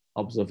our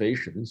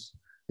observations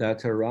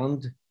that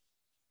around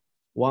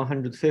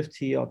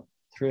 150 or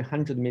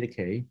 300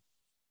 milli-K,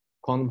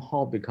 quantum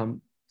Hall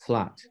become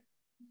flat.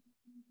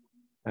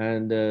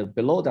 And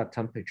below that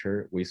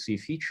temperature, we see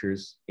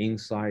features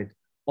inside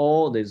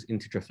all these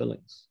integer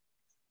fillings.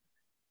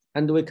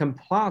 And we can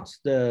plot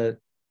the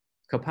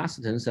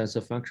capacitance as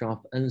a function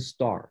of n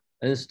star.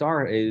 N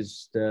star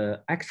is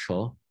the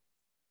actual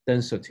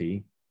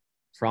density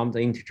from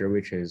the integer,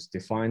 which is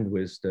defined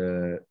with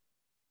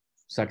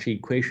such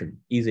equation,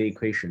 easy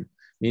equation.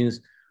 Means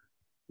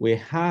we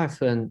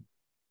have a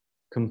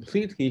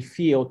completely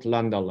filled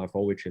Landau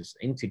level, which is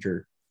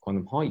integer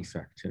quantum Hall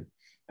effect.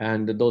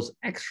 And those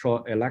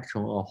extra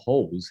electron or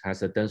holes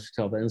has a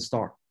density of n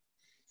star.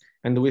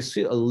 And we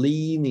see a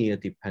linear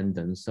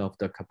dependence of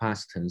the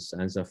capacitance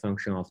as a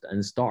function of the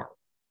n star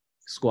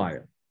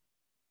square,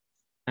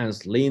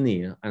 as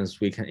linear as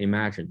we can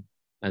imagine,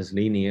 as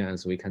linear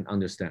as we can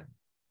understand.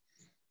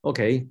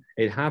 Okay,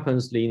 it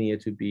happens linear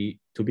to be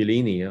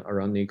linear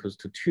around equals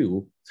to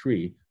 2,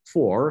 3,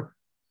 4,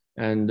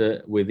 and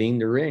within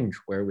the range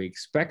where we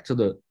expect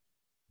the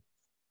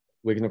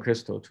Wigner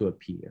crystal to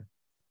appear,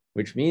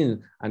 which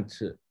means at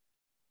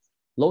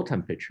low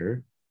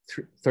temperature,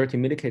 30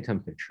 milli-K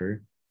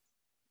temperature,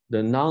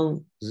 the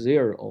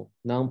non-zero,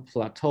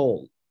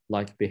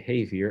 non-plateau-like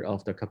behavior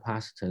of the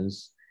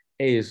capacitance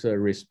is a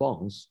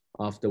response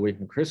of the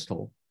Wigner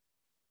crystal.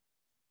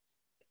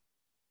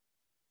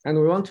 And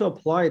we want to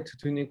apply it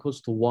to n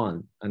equals to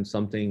 1, and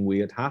something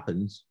weird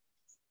happens.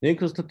 N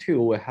equals to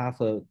 2, we have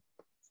a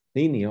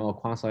linear or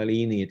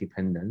quasi-linear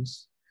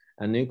dependence,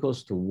 and n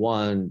equals to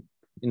 1,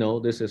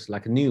 this is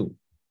like new,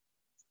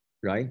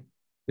 right?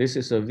 This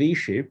is a V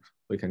shape,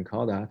 we can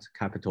call that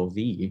capital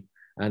V,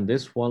 and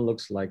this one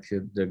looks like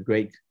the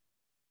great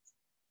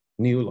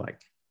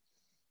new-like,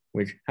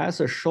 which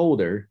has a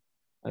shoulder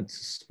and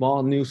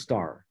small new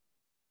star,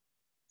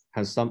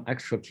 has some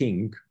extra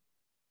kink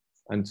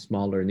and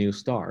smaller new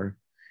star.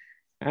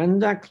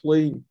 And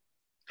actually,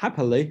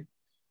 happily,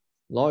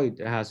 Lloyd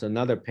has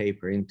another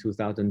paper in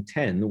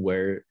 2010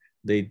 where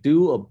they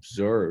do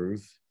observe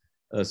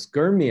a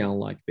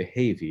skyrmion-like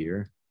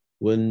behavior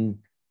when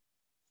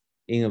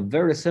in a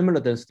very similar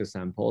density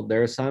sample,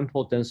 their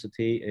sample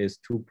density is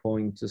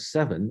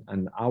 2.7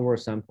 and our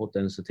sample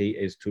density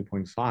is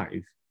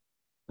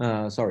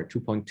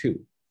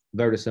 2.2,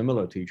 very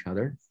similar to each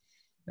other.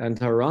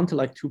 And around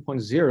like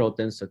 2.0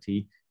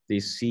 density, they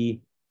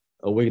see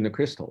a Wigner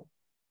crystal.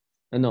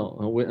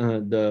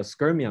 The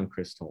skyrmion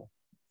crystal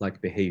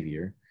like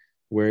behavior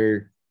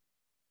where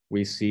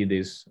we see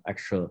this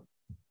extra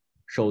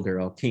shoulder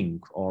or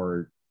kink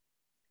or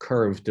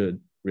curved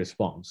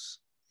response.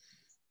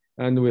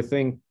 And we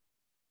think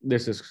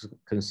this is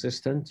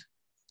consistent.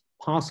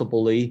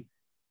 Possibly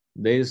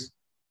this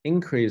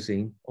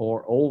increasing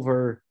or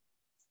over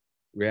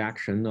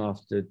reaction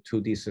of the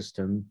 2D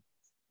system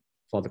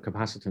for the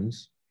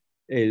capacitance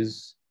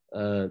is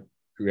a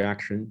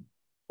reaction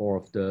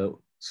of the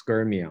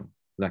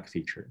skyrmion-like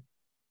feature.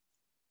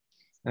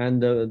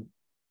 And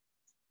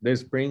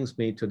this brings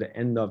me to the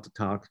end of the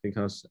talk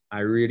because I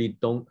really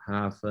don't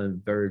have a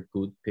very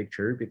good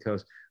picture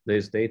because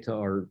these data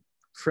are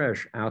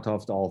fresh out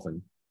of the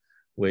oven.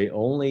 We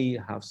only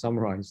have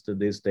summarized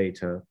this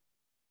data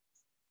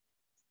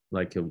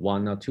like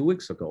 1 or 2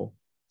 weeks ago.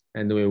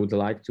 And we would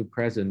like to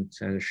present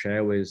and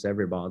share with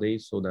everybody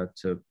so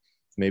that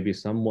maybe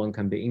someone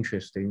can be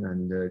interested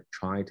and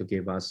try to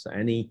give us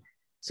any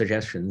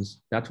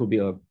suggestions. That would be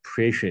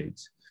appreciated.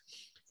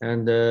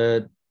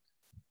 And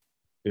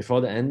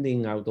before the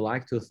ending, I would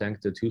like to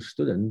thank the 2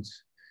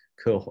 students,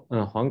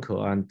 Huang Ke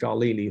and Zhao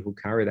Lili, who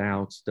carried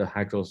out the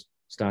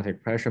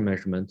hydrostatic pressure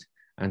measurement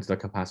and the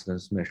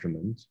capacitance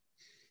measurement,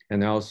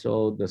 and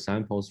also the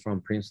samples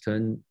from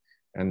Princeton.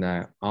 And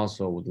I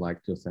also would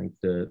like to thank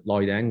the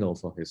Lloyd Engel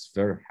for his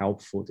very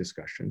helpful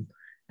discussion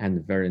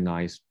and very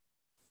nice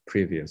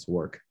previous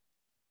work.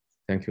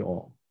 Thank you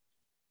all.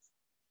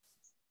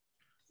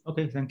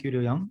 Okay, thank you,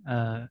 Liu Yang.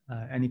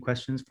 Any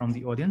questions from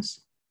the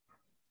audience?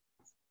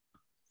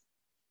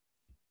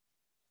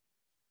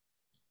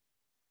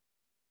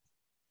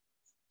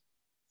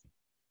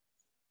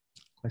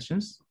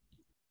 Questions?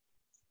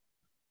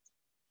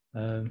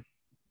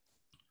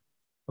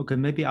 Okay,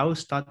 maybe I will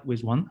start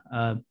with one.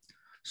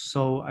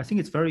 So I think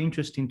it's very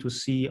interesting to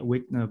see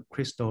Wigner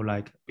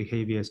crystal-like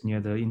behaviors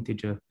near the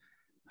integer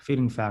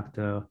filling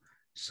factor.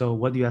 So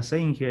what you are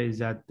saying here is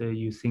that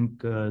you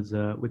think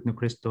the Wigner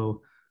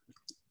crystal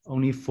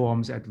only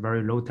forms at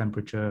very low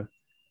temperature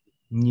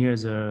near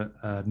the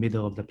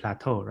middle of the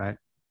plateau, right?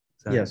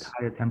 So yes. At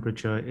higher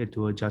temperature, it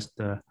will just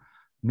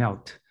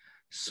melt.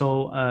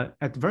 So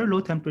at very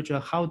low temperature,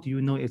 how do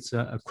you know it's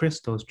a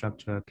crystal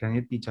structure? Can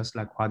it be just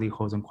like quasi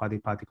holes and quasi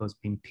particles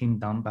being pinned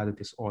down by the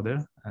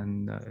disorder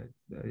and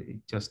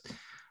just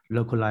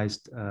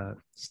localized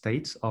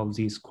states of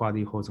these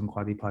quasi holes and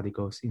quasi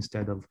particles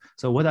instead of?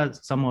 So what are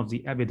some of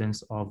the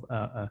evidence of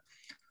a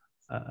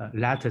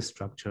lattice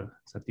structure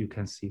that you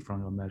can see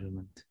from your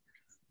measurement?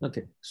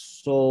 Okay,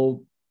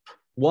 so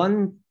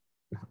one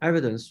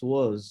evidence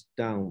was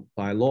done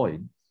by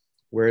Lloyd,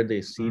 where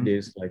they see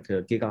this like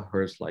a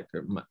gigahertz like a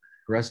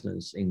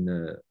resonance in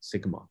the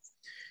sigma.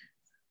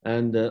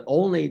 And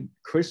only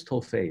crystal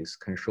phase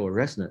can show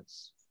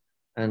resonance.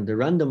 And the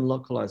random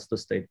localized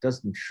state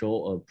doesn't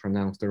show a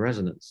pronounced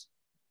resonance.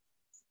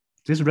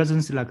 This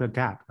resonance is like a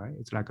gap, right?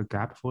 It's like a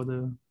gap for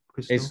the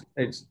crystal?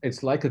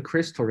 It's like a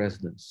crystal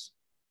resonance.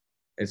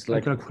 It's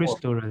like a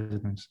crystal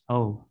resonance.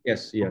 Oh.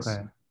 Yes, yes.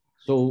 Okay.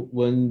 So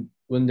when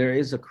there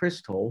is a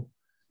crystal,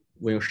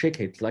 when you shake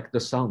it, like the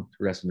sound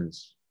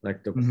resonance,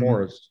 like the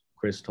quartz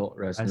crystal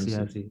resonance,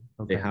 I see.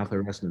 Okay. They have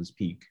a resonance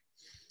peak.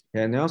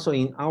 And also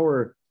in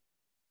our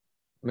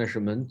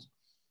measurement,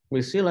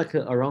 we see like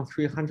around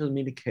 300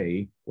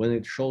 milli-K when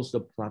it shows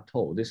the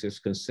plateau. This is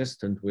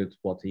consistent with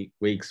what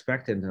we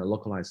expect in a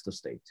localized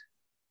state.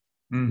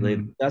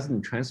 It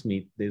doesn't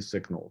transmit these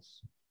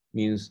signals,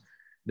 means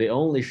they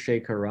only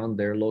shake around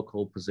their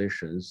local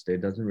positions. They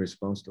doesn't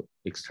respond to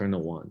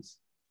external ones.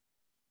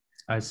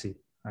 I see.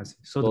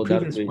 So the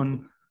previous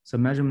one, the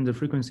measurement of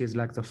frequency is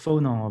like the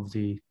phonon of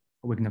the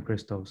Wigner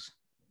crystals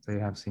that you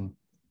have seen.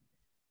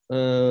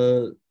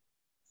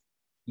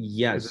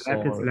 Yes.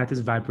 Lattice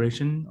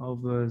vibration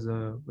of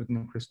the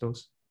Wigner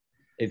crystals?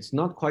 It's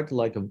not quite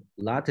like a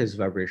lattice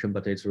vibration,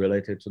 but it's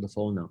related to the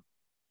phonon.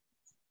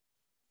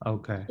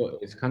 Okay. So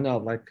it's kind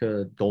of like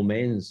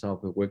domains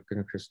of a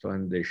Wigner crystal,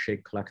 and they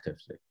shake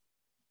collectively.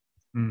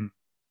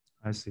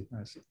 I see.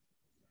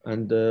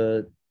 And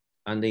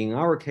in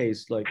our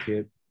case, like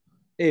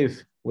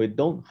if we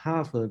don't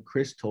have a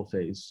crystal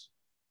phase,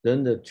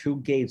 then the two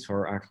gates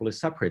are actually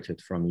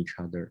separated from each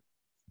other.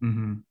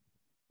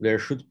 There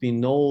should be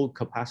no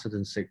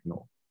capacitance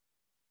signal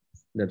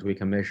that we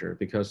can measure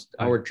because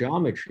our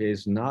geometry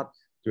is not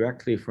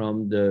directly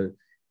from the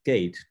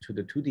gate to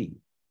the 2D,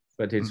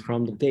 but it's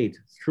from the gate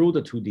through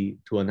the 2D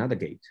to another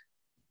gate.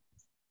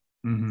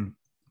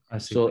 I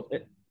see. So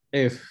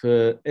if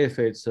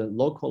it's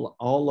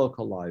all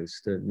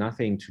localized,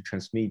 nothing to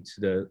transmit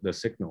the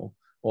signal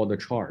or the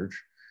charge,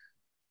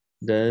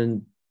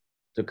 then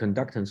the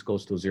conductance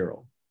goes to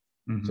 0.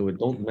 So we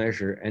don't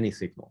measure any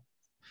signal.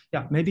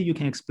 Yeah, maybe you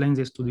can explain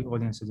this to the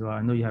audience as well.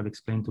 I know you have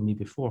explained to me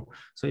before.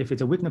 So if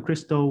it's a Wigner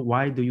crystal,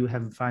 why do you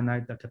have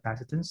finite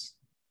capacitance?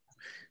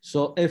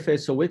 So if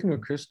it's a Wigner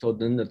crystal,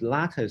 then the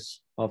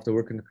lattice of the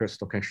Wigner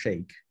crystal can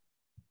shake.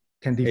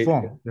 Can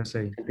deform, let's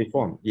say.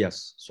 Deform,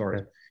 yes, sorry.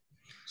 Okay.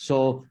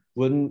 So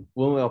when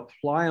we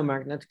apply a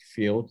magnetic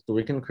field, the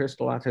Wigner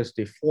crystal lattice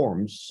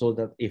deforms so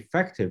that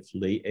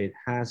effectively it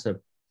has an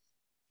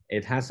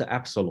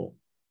epsilon.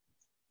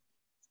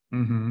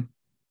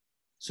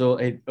 So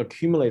it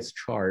accumulates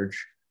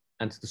charge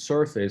at the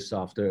surface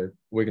of the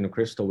Wigner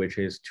crystal, which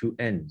is 2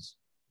 ends,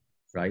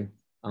 right,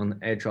 on the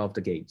edge of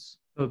the gates.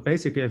 So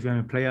basically, if you're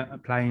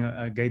applying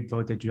a gate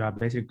voltage, you are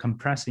basically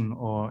compressing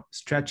or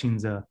stretching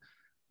the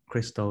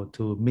crystal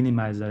to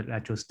minimize the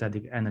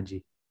electrostatic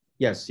energy.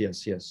 Yes.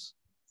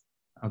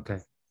 Okay,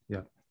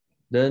 yeah.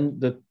 Then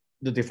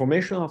the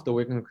deformation of the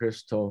Wigner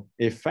crystal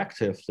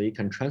effectively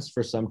can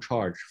transfer some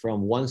charge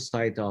from one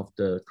side of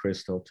the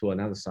crystal to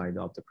another side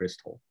of the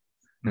crystal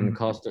and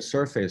cause the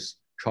surface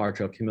charge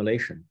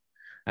accumulation.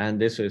 And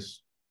this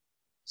is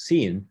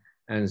seen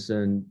and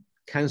then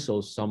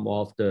cancels some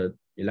of the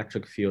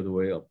electric field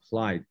we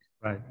applied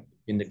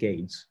in the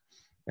gates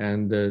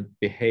and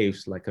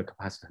behaves like a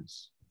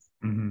capacitance.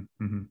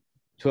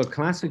 To a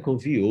classical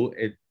view,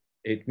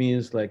 it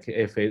means like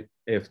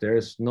if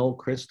there's no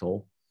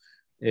crystal,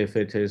 if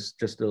it is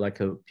just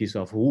like a piece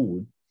of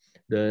wood,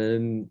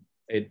 then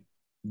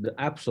the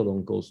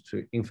epsilon goes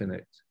to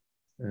infinite.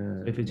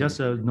 If it's just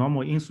a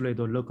normal insulated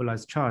or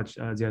localized charge,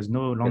 there's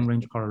no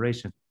long-range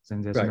correlation.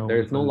 Then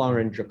there's no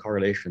long-range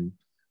correlation,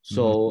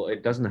 so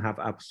it doesn't have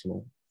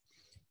epsilon.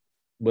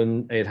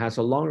 When it has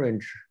a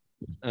long-range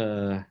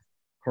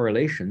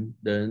correlation,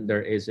 then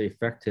there is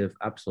effective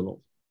epsilon,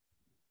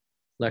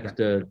 like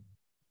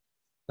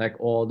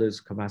all this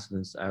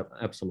capacitance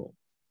epsilon.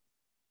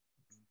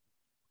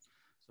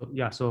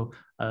 So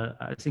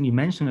I think you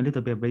mentioned a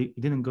little bit, but you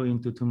didn't go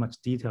into too much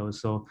detail.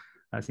 So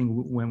I think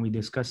when we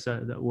discuss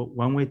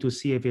one way to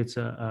see if it's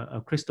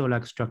a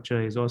crystal-like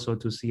structure is also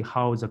to see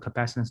how the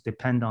capacitance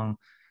depend on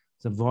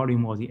the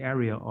volume or the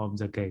area of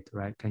the gate,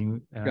 right? Can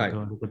you Right.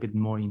 go a little bit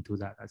more into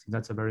that? I think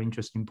that's a very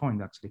interesting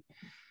point, actually.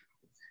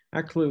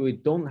 Actually, we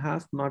don't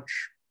have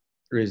much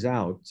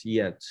results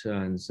yet,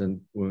 and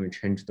then when we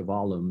change the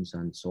volumes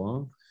and so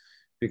on,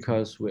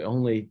 because we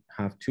only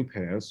have two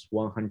pairs,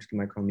 100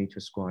 micrometer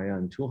square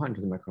and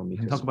 200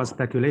 micrometer And talk square. about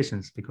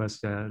speculations,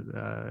 because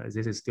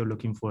this is still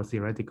looking for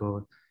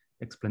theoretical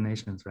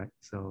explanations, right?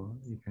 So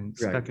you can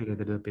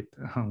speculate a little bit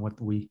on what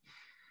we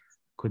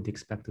could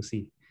expect to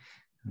see.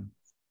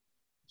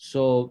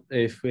 So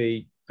if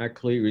we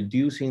actually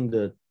reducing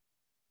the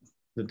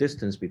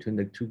distance between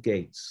the two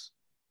gates,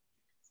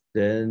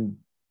 then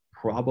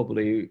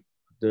probably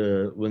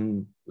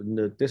when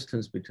the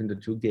distance between the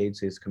two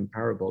gates is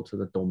comparable to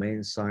the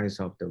domain size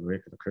of the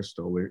regular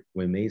crystal,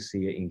 we may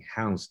see an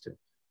enhanced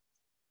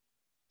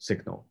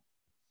signal.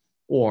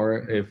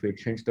 Or if we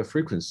change the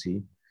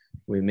frequency,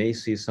 we may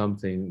see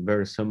something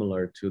very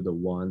similar to the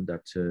one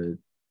that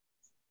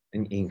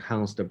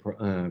enhance the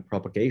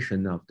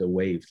propagation of the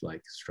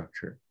wave-like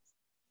structure.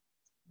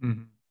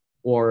 Mm-hmm.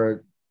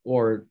 Or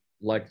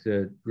like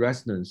the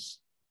resonance,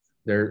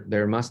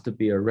 there must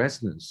be a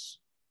resonance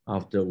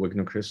of the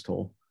Wigner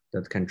crystal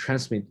that can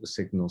transmit the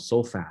signal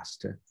so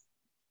fast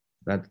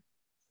that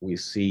we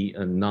see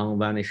a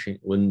non-vanishing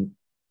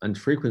and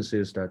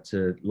frequencies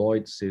that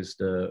Lloyd sees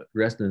the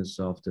resonance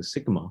of the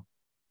sigma,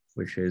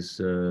 which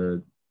is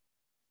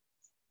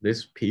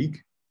this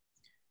peak,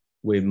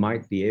 we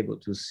might be able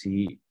to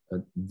see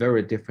a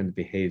very different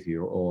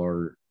behavior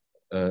or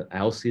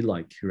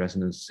LC-like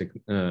resonance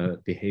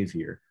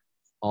behavior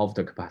of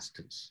the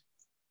capacitance.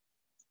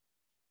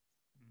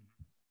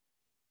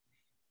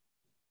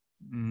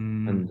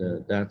 And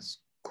that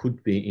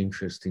could be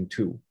interesting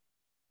too.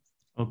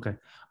 Okay.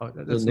 Oh,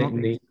 that's so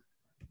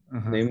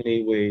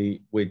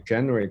namely, we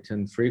generate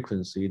a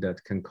frequency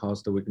that can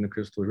cause the Wigner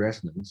crystal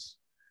resonance,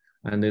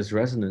 and this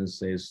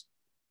resonance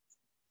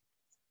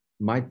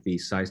might be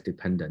size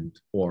dependent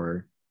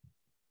or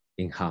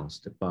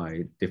enhanced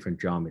by different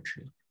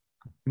geometry.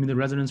 You mean the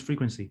resonance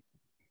frequency?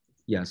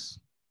 Yes.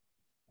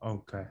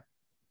 Okay.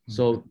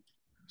 So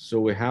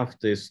we have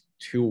these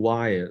two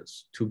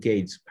wires, two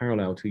gates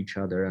parallel to each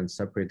other and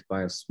separated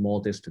by a small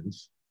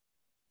distance.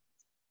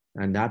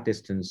 And that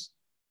distance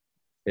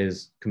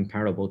is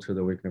comparable to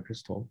the Wigner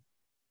crystal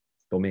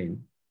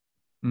domain.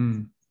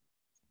 And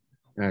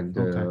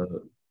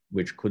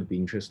which could be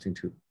interesting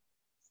too.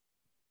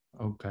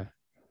 Okay.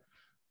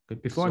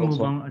 Good. Before I move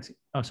on,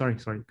 oh, sorry,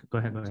 go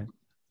ahead.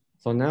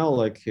 For now,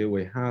 like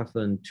we have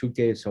two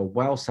gates are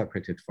well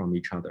separated from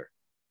each other,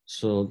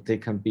 so they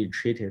can be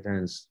treated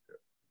as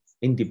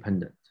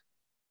independent.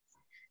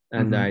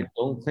 And I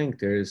don't think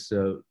there is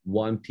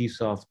one piece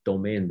of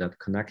domain that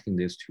connecting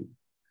these two.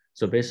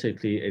 So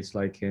basically, it's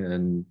like a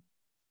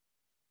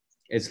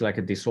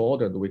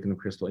disordered Wigner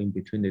crystal in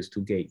between these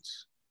two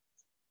gates.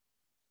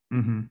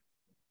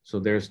 So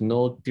there's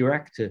no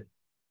direct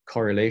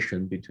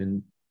correlation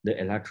between the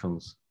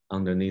electrons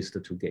underneath the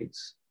two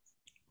gates.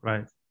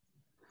 Right.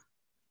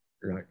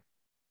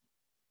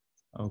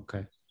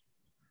 Okay.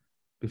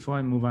 Before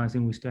I move on, I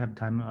think we still have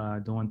time. I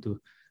don't want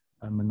to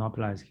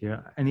monopolize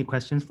here. Any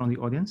questions from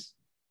the audience?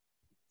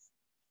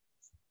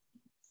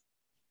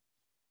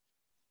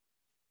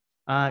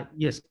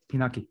 Yes,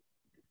 Pinaki.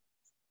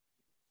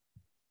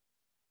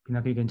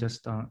 Pinaki, you can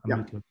just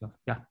unmute yourself.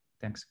 Yeah,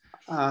 thanks.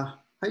 Hi,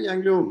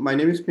 Anglo. My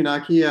name is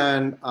Pinaki,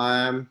 and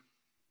I am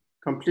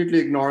completely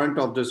ignorant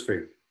of this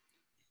field.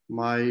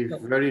 My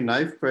very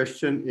naive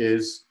question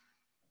is,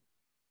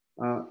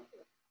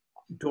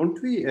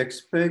 don't we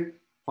expect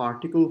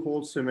particle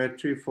hole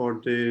symmetry for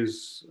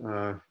these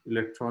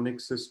electronic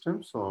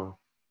systems, or?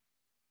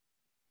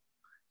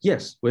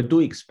 Yes, we do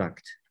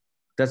expect.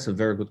 That's a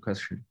very good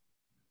question.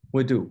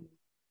 We do.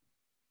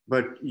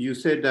 But you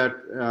said that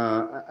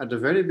at the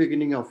very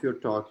beginning of your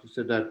talk, you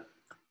said that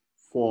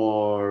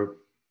for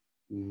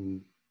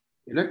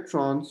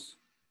electrons,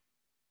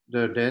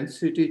 the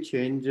density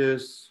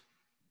changes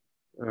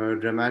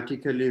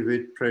dramatically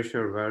with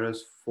pressure,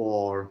 whereas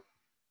for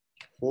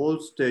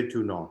holes, they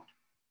do not.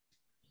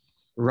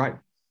 Right.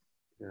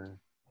 Yeah.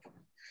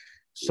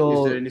 So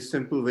is there any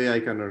simple way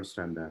I can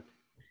understand that?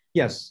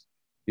 Yes,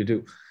 you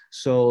do.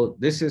 So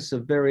this is a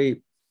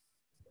very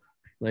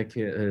like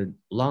a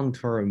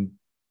long-term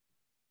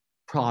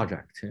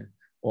project,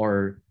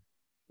 or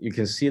you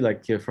can see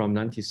like from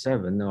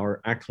 97, or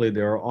actually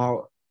there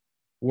are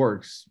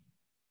works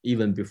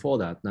even before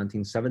that,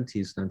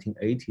 1970s,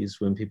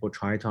 1980s, when people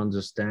try to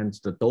understand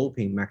the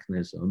doping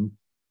mechanism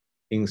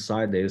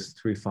inside these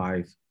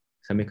 3-5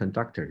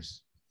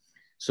 semiconductors.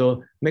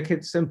 So make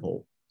it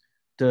simple.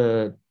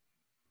 The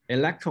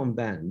electron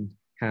band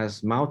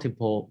has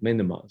multiple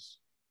minimas.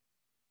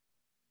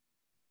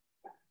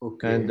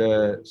 Okay.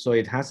 And so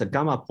it has a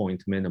gamma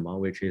point minima,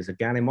 which is a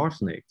gallium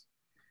arsenide.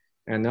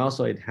 And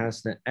also it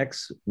has the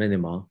X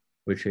minima,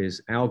 which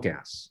is L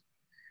gas.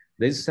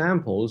 these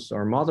samples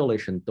are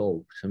modulation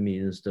doped,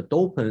 means the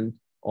dopant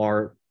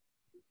are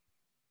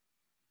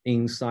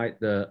inside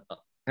the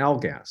L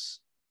gas,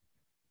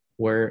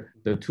 where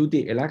the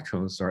 2D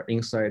electrons are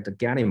inside the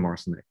gallium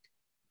arsenic,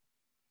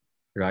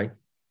 right?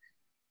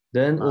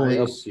 Then when we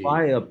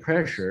apply a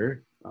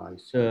pressure,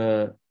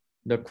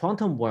 the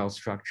quantum well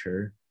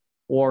structure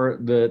or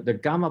the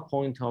gamma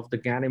point of the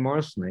gallium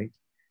arsenic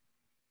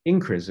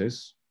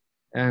increases,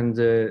 and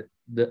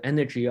the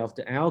energy of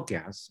the L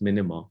gas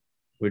minima,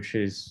 which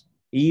is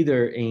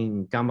either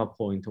in gamma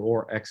point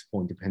or X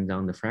point, depending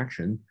on the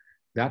fraction,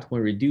 that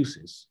one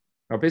reduces.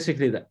 Or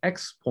basically the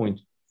X point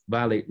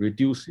value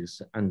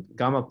reduces and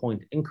gamma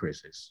point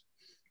increases.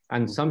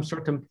 And some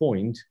certain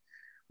point,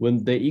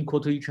 when they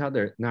equal to each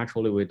other,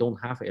 naturally we don't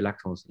have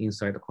electrons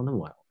inside the quantum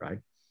well, right?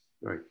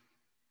 Right.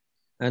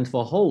 And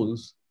for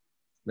holes,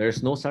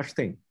 there's no such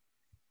thing.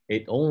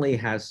 It only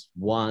has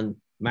one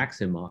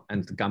maxima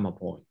and the gamma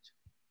point.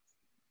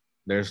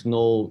 There's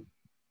no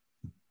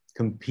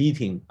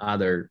competing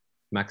other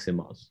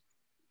maximas.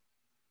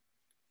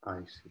 I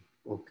see.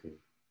 Okay.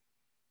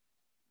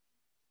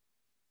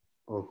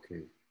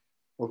 Okay.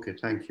 Okay,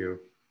 thank you.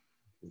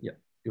 Yeah,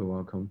 you're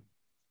welcome.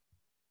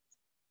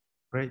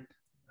 Great.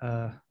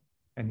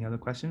 Any other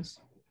questions?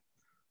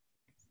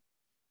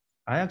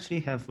 I actually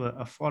have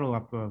a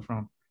follow-up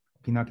from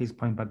Pinaki's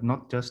point, but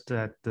not just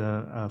at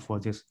for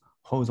this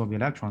holes of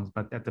electrons,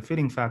 but at the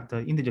filling factor,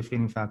 integer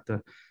filling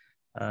factor,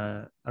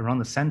 around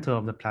the center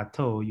of the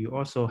plateau, you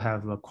also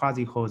have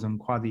quasi-holes and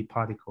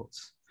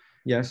quasi-particles.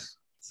 Yes.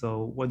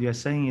 So what you're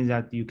saying is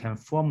that you can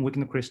form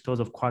Wigner crystals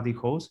of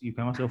quasi-holes. You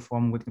can also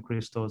form Wigner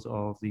crystals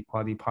of the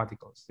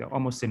quasi-particles. They're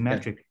almost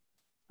symmetric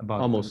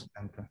about almost. the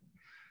center.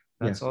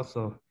 That's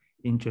also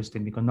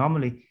interesting because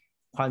normally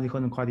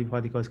quasi-holes and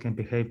quasi-particles can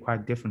behave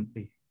quite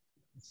differently.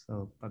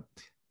 So, but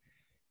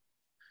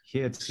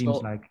here it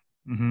seems like,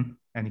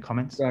 any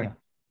comments? Right.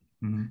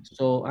 Yeah.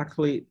 So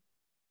actually,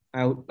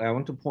 I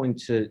want to point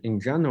to,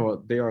 in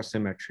general, they are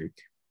symmetric.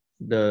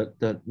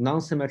 The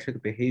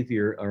non-symmetric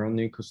behavior around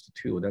n equals to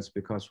 2, that's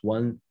because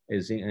one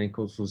is in n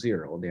equals to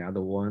 0, the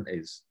other one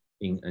is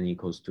in n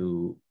equals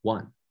to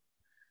 1.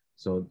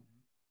 So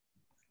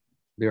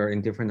they are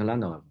in different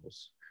Landau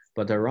levels.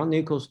 But around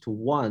n equals to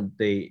 1,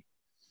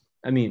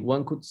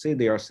 one could say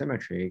they are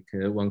symmetric.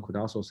 One could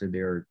also say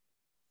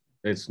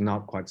it's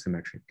not quite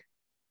symmetric.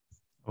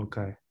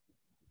 Okay.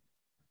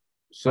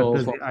 So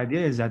but the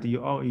idea is that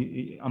you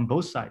on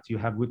both sides, you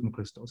have Wigner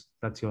crystals.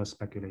 That's your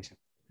speculation.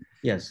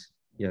 Yes,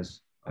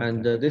 yes. Okay.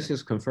 And this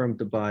is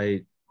confirmed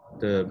by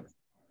the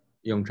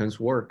Yongchen's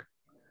work.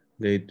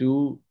 They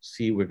do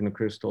see Wigner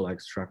crystal-like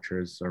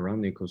structures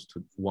around equals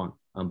to 1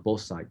 on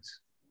both sides.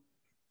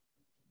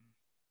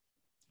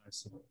 I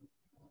see.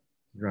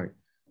 Right.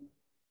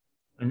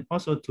 And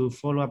also to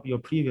follow up your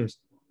previous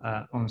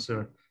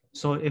answer.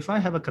 So if I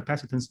have a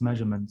capacitance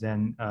measurement,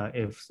 then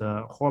if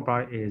the Hall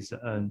bar is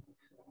a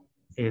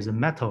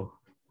metal,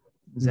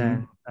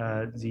 then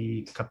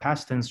the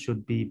capacitance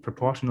should be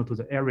proportional to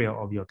the area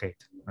of your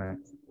gate, right?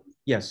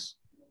 Yes.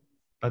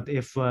 But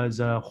if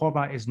the Hall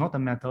bar is not a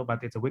metal,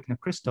 but it's a Wigner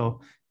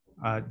crystal,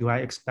 do I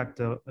expect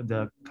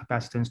the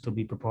capacitance to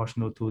be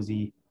proportional to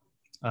the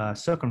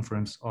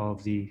circumference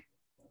of the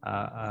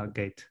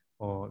gate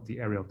or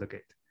the area of the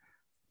gate?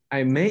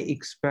 I may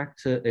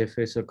expect if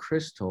it's a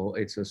crystal,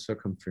 it's a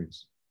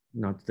circumference,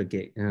 not the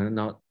gate,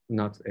 not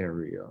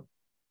area.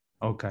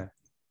 Okay,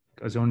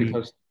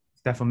 because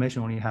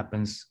deformation only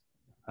happens.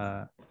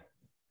 Right.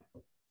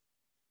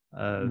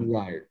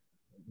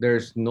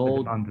 There's no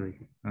the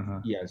boundary.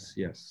 Yes,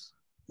 yes.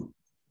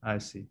 I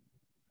see.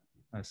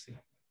 I see.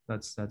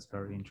 That's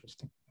very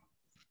interesting.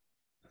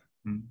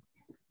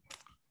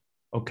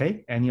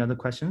 Okay. Any other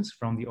questions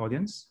from the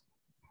audience?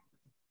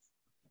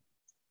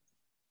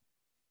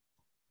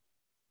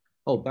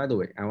 Oh, by the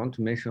way, I want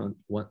to mention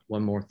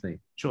one more thing.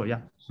 Sure,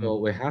 yeah. So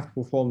we have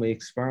performed an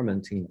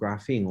experiment in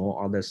graphene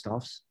or other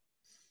stuffs.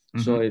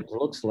 So it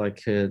looks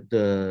like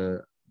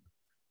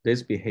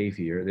this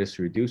behavior, this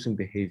reducing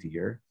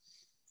behavior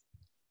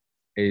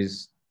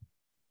is,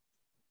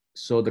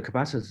 so the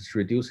capacitance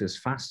reduces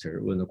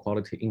faster when the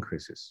quality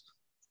increases.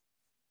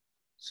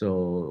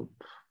 So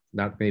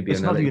that may be it's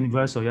not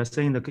universal. You're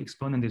saying the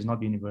exponent is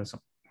not universal.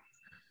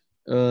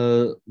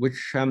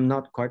 Which I'm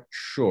not quite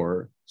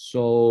sure.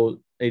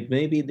 So it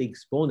may be the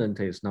exponent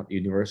is not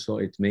universal.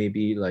 It may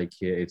be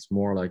like it's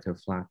more like a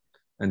flat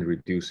and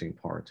reducing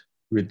part.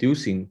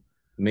 Reducing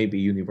may be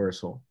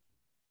universal.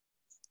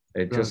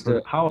 It just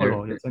the power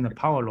law. You're saying the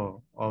power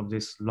law of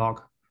this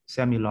log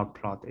semi-log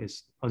plot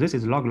is, this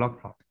is log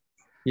plot.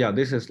 Yeah,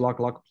 this is log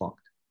plot.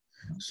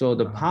 So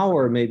the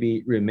power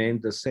maybe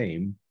remain the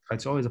same.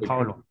 It's always a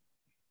power law.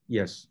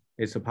 Yes,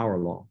 it's a power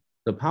law.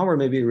 The power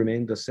maybe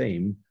remain the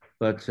same,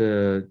 but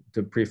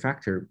the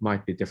prefactor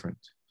might be different.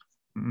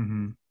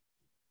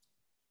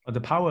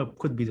 The power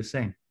could be the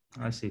same.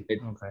 I see.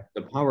 Okay.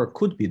 The power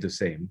could be the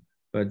same,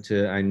 but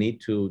I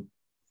need to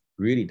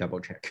really double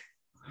check.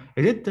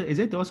 Is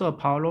it also a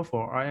power law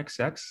for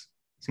RXX?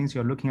 Since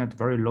you're looking at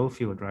very low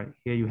field, right?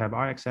 Here you have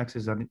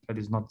RXX that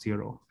is not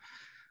 0.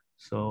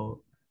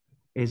 So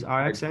Is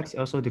RXX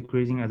also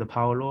decreasing as a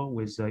power law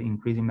with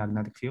increasing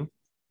magnetic field?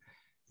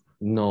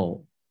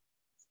 No,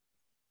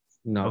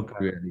 not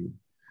really.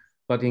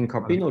 But in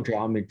carbonyl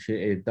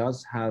geometry, it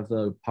does have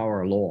a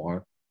power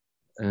law.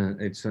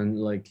 And it's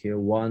like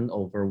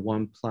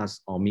 1/1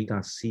 plus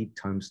omega c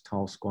times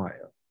tau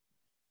square.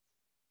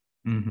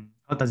 Mm-hmm.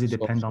 How does it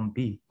depend So, on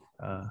B?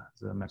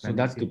 The magnetic so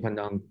that's field?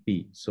 dependent on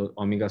B. So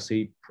omega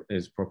c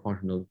is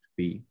proportional to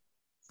B.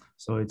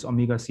 So it's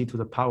omega c to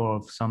the power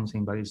of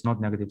something, but it's not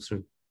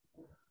 -3.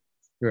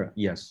 Yeah,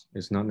 yes,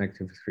 it's not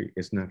 -3,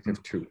 it's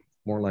 -2,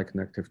 more like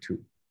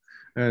 -2.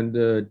 And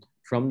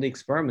from the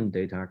experiment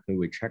data, actually,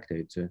 we checked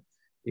it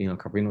in a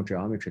carbonyl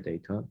geometry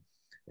data.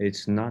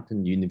 It's not a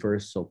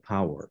universal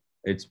power.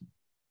 It's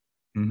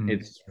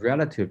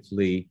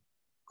relatively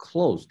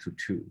close to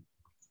 2.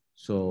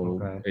 So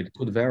it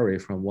could vary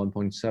from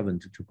 1.7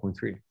 to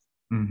 2.3.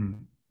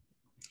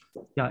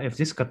 Yeah, if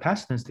this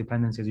capacitance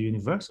dependence is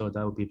universal,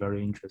 that would be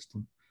very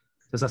interesting.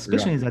 The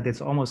suspicion is that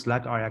it's almost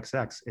like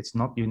RXX. It's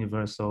not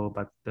universal,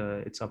 but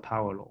it's a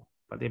power law.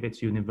 But if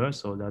it's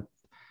universal, that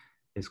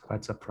is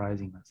quite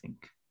surprising, I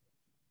think.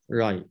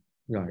 Right.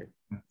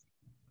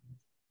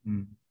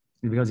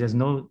 Because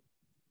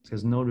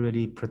there's no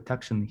really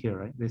protection here,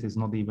 right? This is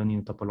not even in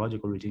a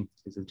topological regime.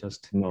 This is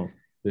just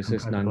this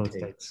is non-K.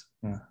 states.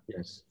 Yeah.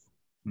 Yes.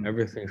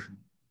 Everything,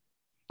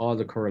 all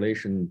the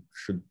correlation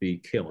should be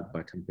killed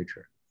by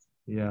temperature.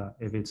 Yeah,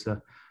 if it's a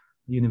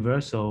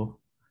universal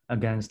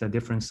against the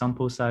different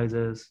sample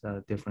sizes,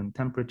 different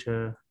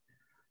temperature,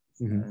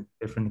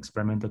 different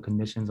experimental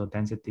conditions or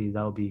density,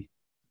 that would be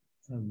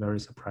very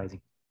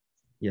surprising.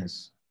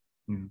 Yes.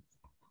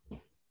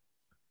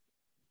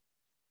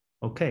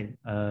 Okay.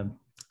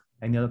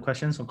 Any other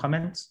questions or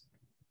comments?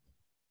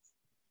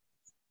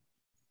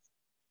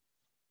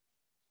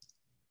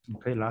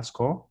 Okay, last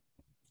call.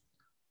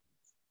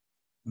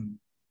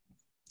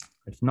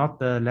 If not,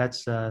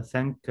 let's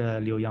thank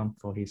Liu Yang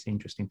for his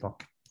interesting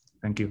talk.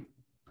 Thank you.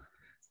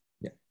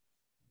 Yeah.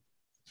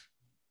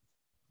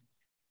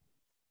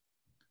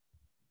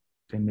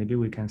 Okay, maybe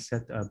we can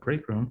set a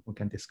break room. We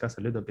can discuss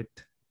a little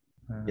bit.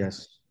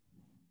 Yes.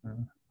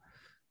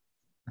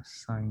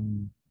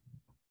 Assign.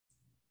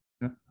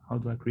 How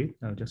do I create?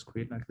 I'll just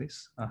create like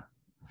this.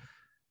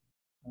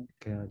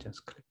 Okay, I'll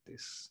just click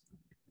this.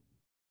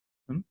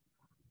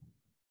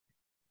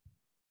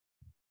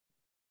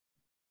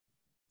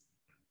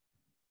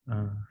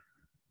 I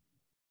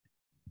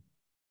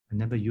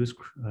never use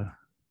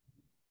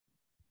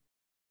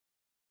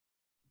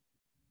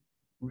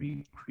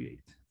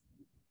recreate.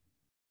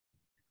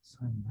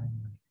 Assign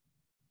manually.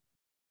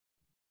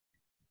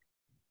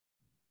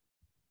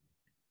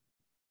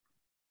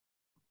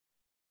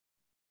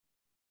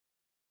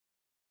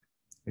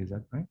 Is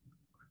that right?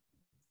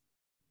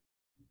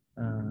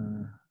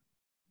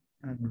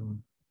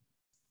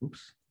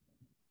 Oops.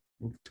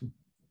 Move to.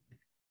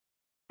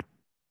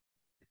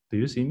 Do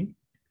you see me?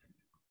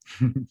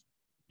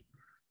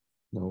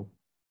 No,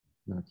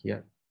 not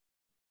yet.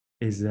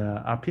 Is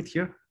Arpit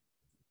here?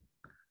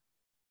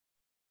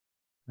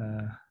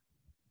 I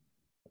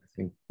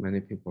think many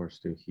people are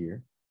still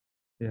here.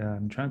 Yeah,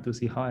 I'm trying to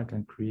see how I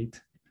can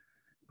create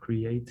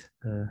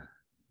a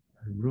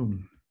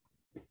room.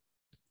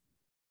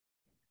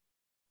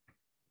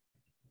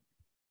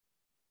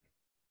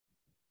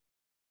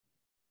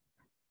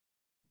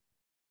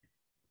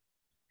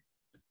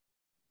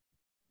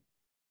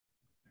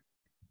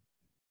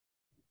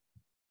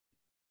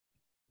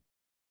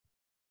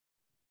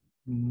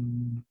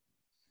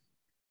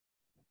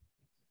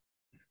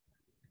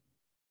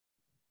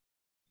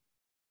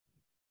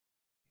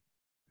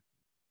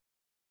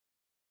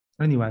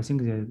 Anyway, I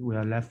think that we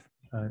are left.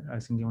 I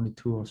think only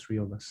 2 or 3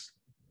 of us.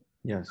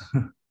 Yes.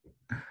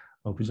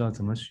 我不知道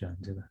怎么选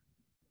这个，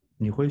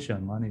你会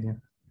选吗？那天？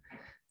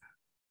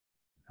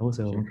或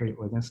者我们可以，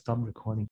我先 stop recording。